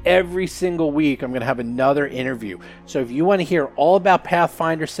 Nearly every single week, I'm going to have another interview. So if you want to hear all about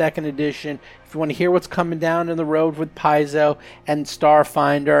Pathfinder 2nd Edition, if you want to hear what's coming down in the road with Paizo and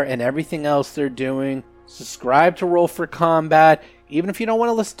Starfinder and everything else they're doing, subscribe to Roll for Combat. Even if you don't want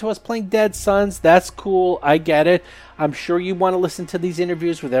to listen to us playing Dead Sons, that's cool. I get it. I'm sure you want to listen to these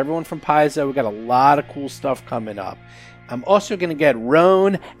interviews with everyone from Paizo. We've got a lot of cool stuff coming up. I'm also going to get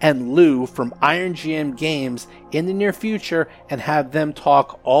Roan and Lou from Iron GM Games in the near future and have them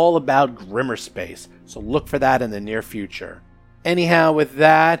talk all about Grimmerspace. So look for that in the near future. Anyhow, with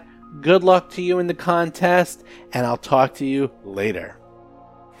that, good luck to you in the contest, and I'll talk to you later.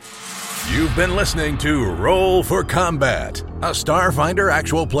 You've been listening to Roll for Combat, a Starfinder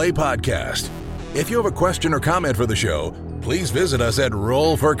actual play podcast. If you have a question or comment for the show, please visit us at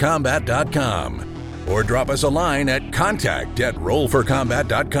rollforcombat.com or drop us a line at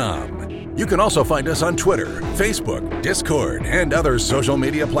contact@rollforcombat.com. You can also find us on Twitter, Facebook, Discord, and other social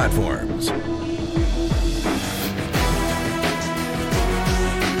media platforms.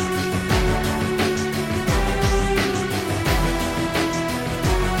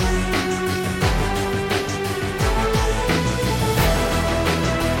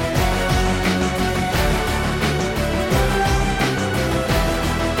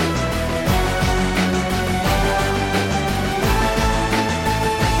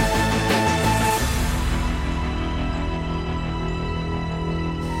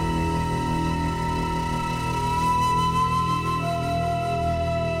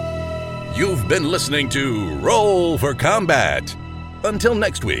 You've been listening to Roll for Combat. Until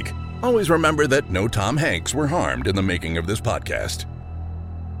next week, always remember that no Tom Hanks were harmed in the making of this podcast.